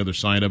with you on the other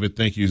side of it.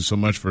 Thank you so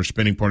much for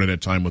spending part of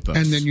that time with us.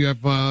 And then you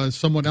have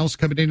someone else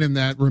coming in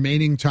that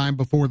remaining time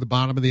before the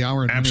bottom of the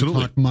hour. And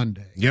absolutely. Talk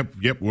Monday.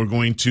 Yep. We're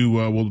going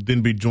to, we'll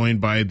then be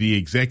joined by the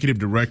executive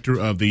director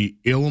of the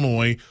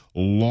Illinois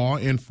Law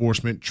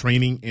Enforcement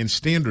Training and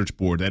Standards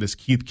Board. That is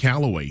Keith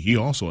Calloway. He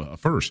also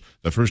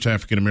the first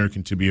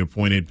African-American to be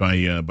appointed by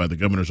the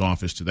governor's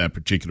office to that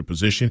particular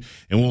position.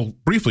 And we'll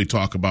briefly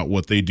talk about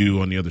what they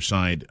do on the other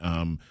side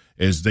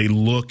as they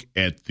look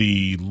at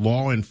the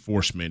law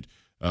enforcement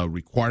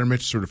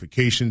requirements,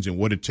 certifications, and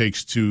what it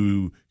takes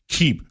to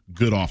keep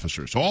good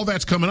officers. So all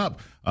that's coming up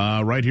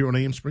right here on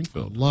AM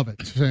Springfield. Love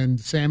it. And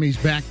Sammy's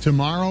back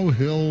tomorrow.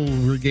 He'll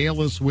regale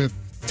us with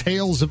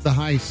Tales of the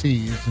High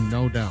Seas,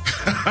 no doubt.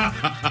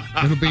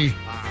 It'll be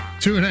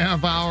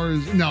 2.5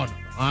 hours. No,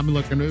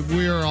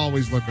 we're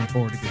always looking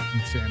forward to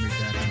getting Sammy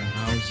back in the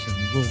house, and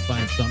we'll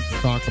find something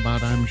to talk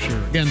about, I'm sure.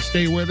 Again,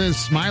 stay with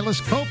us.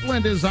 Milas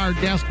Copeland is our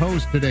guest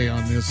host today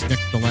on this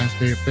next to last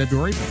day of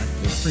February.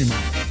 We'll stream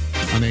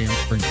on AM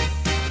Springfield.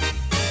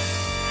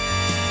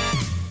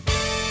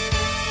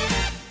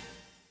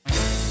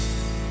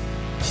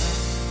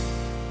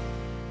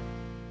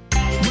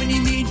 When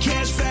you need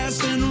cash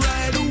fast and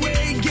right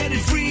away, get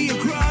it free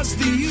across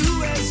the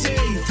USA.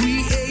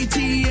 Free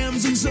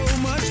ATMs and so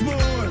much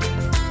more.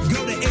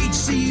 Go to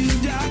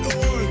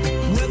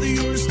hcu.org. Whether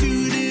you're a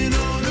student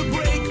on a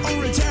break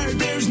or retired,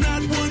 there's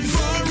not one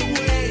far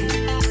away.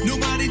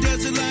 Nobody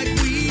does it like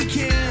we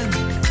can.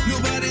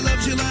 Nobody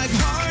loves you like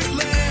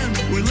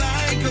Heartland. We're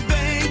like a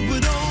bank,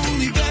 but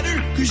only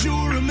better, 'cause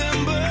you're a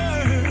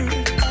member.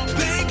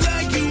 Bank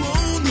like you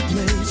own the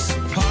place.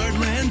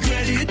 Heartland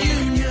Credit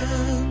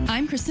Union.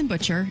 I'm Kristen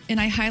Butcher, and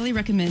I highly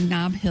recommend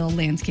Nob Hill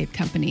Landscape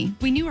Company.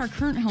 We knew our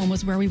current home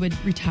was where we would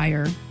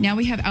retire. Now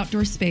we have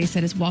outdoor space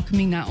that is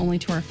welcoming not only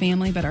to our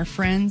family, but our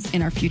friends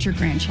and our future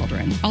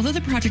grandchildren. Although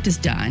the project is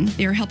done,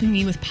 they are helping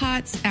me with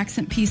pots,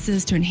 accent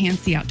pieces to enhance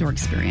the outdoor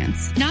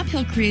experience. Nob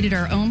Hill created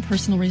our own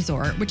personal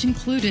resort, which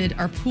included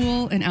our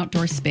pool and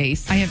outdoor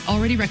space. I have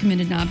already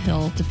recommended Nob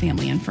Hill to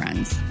family and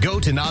friends. Go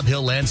to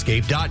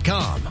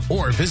knobhilllandscape.com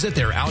or visit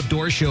their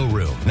outdoor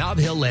showroom. Nob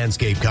Hill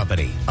Landscape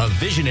Company, a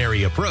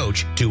visionary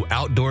approach to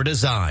outdoor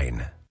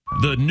design.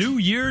 The new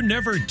year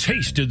never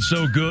tasted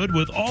so good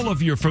with all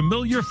of your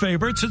familiar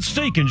favorites at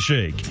Steak and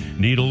Shake.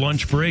 Need a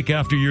lunch break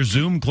after your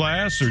Zoom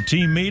class or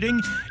team meeting?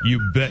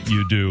 You bet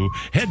you do.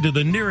 Head to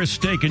the nearest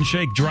Steak and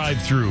Shake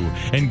drive-thru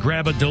and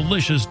grab a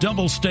delicious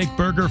double steak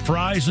burger,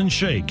 fries, and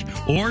shake.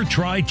 Or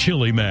try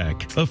Chili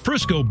Mac, a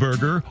Frisco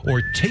burger,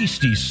 or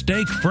tasty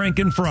steak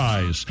franken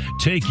fries.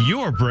 Take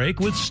your break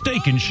with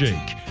Steak and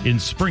Shake in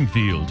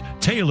Springfield,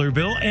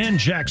 Taylorville, and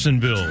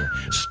Jacksonville.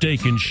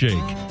 Steak and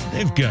Shake,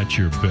 they've got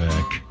your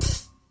back.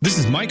 This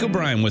is Mike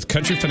O'Brien with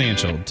Country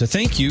Financial. To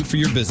thank you for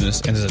your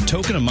business and as a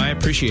token of my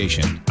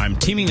appreciation, I'm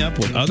teaming up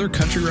with other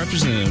country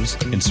representatives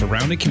in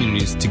surrounding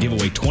communities to give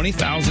away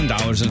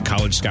 $20,000 in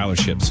college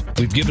scholarships.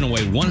 We've given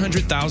away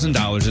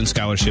 $100,000 in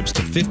scholarships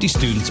to 50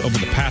 students over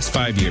the past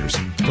 5 years.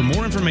 For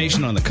more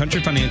information on the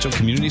Country Financial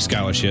Community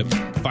Scholarship,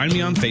 find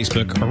me on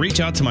Facebook or reach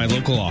out to my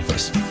local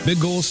office. Big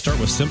goals start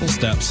with simple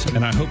steps,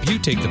 and I hope you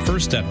take the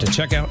first step to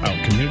check out our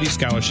community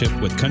scholarship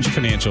with Country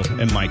Financial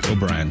and Mike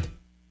O'Brien.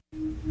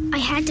 I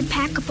had to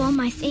pack up all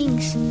my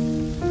things.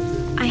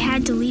 I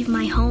had to leave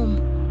my home.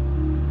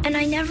 And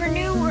I never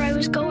knew where I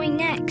was going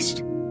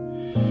next.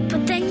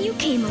 But then you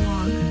came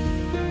along.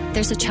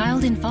 There's a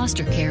child in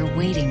foster care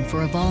waiting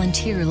for a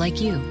volunteer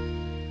like you.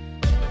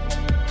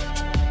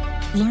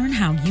 Learn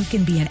how you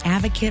can be an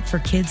advocate for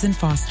kids in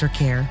foster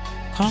care.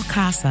 Call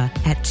CASA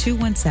at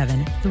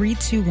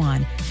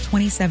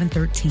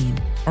 217-321-2713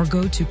 or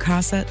go to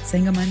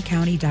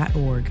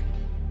casasangamoncounty.org.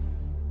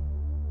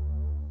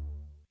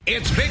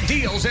 It's big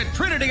deals at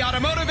Trinity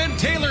Automotive in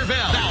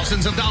Taylorville.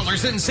 Thousands of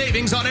dollars in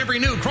savings on every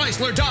new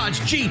Chrysler, Dodge,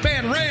 Jeep,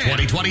 and Ram.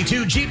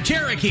 2022 Jeep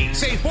Cherokee,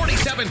 save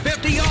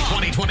 $4,750 off.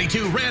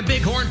 2022 Ram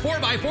Bighorn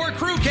 4x4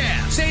 Crew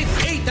Cab, save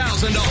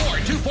 $8,000 or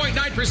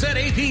 2.9%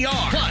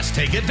 APR. Plus,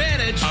 take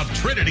advantage of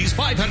Trinity's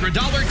 $500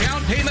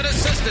 down payment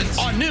assistance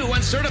on new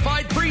and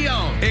certified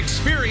pre-owned.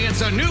 Experience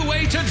a new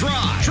way to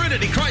drive.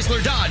 Trinity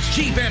Chrysler, Dodge,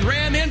 Jeep, and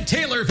Ram in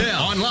Taylorville.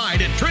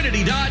 Online at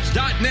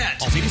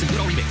trinitydodge.net. All savings include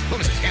all rebates,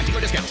 bonuses, and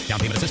dealer discounts. Down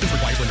payment assistance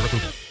requires lender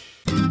approval.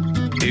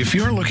 If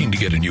you're looking to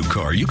get a new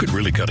car, you could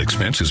really cut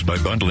expenses by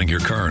bundling your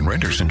car and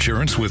renter's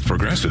insurance with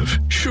Progressive.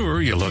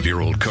 Sure, you love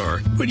your old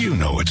car, but you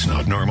know it's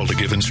not normal to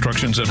give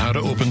instructions on how to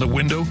open the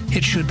window.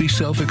 It should be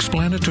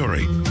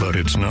self-explanatory, but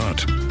it's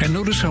not. And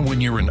notice how when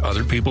you're in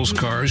other people's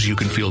cars, you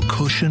can feel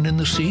cushion in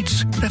the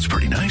seats? That's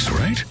pretty nice,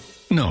 right?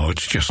 No,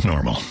 it's just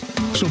normal.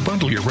 So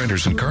bundle your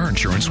renter's and car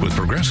insurance with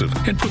Progressive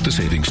and put the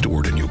savings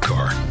toward a new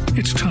car.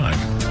 It's time.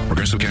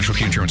 Progressive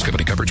Casualty Insurance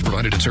Company. Coverage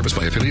provided and serviced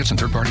by affiliates and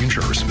third-party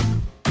insurers.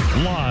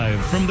 Live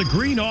from the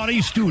Green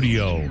Audi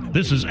studio,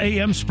 this is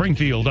AM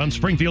Springfield on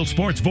Springfield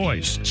Sports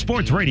Voice.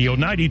 Sports Radio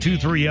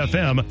 92.3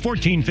 FM,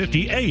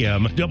 1450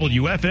 AM,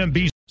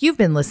 WFMB. You've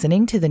been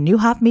listening to the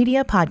Newhoff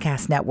Media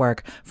Podcast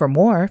Network. For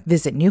more,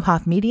 visit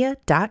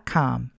newhoffmedia.com.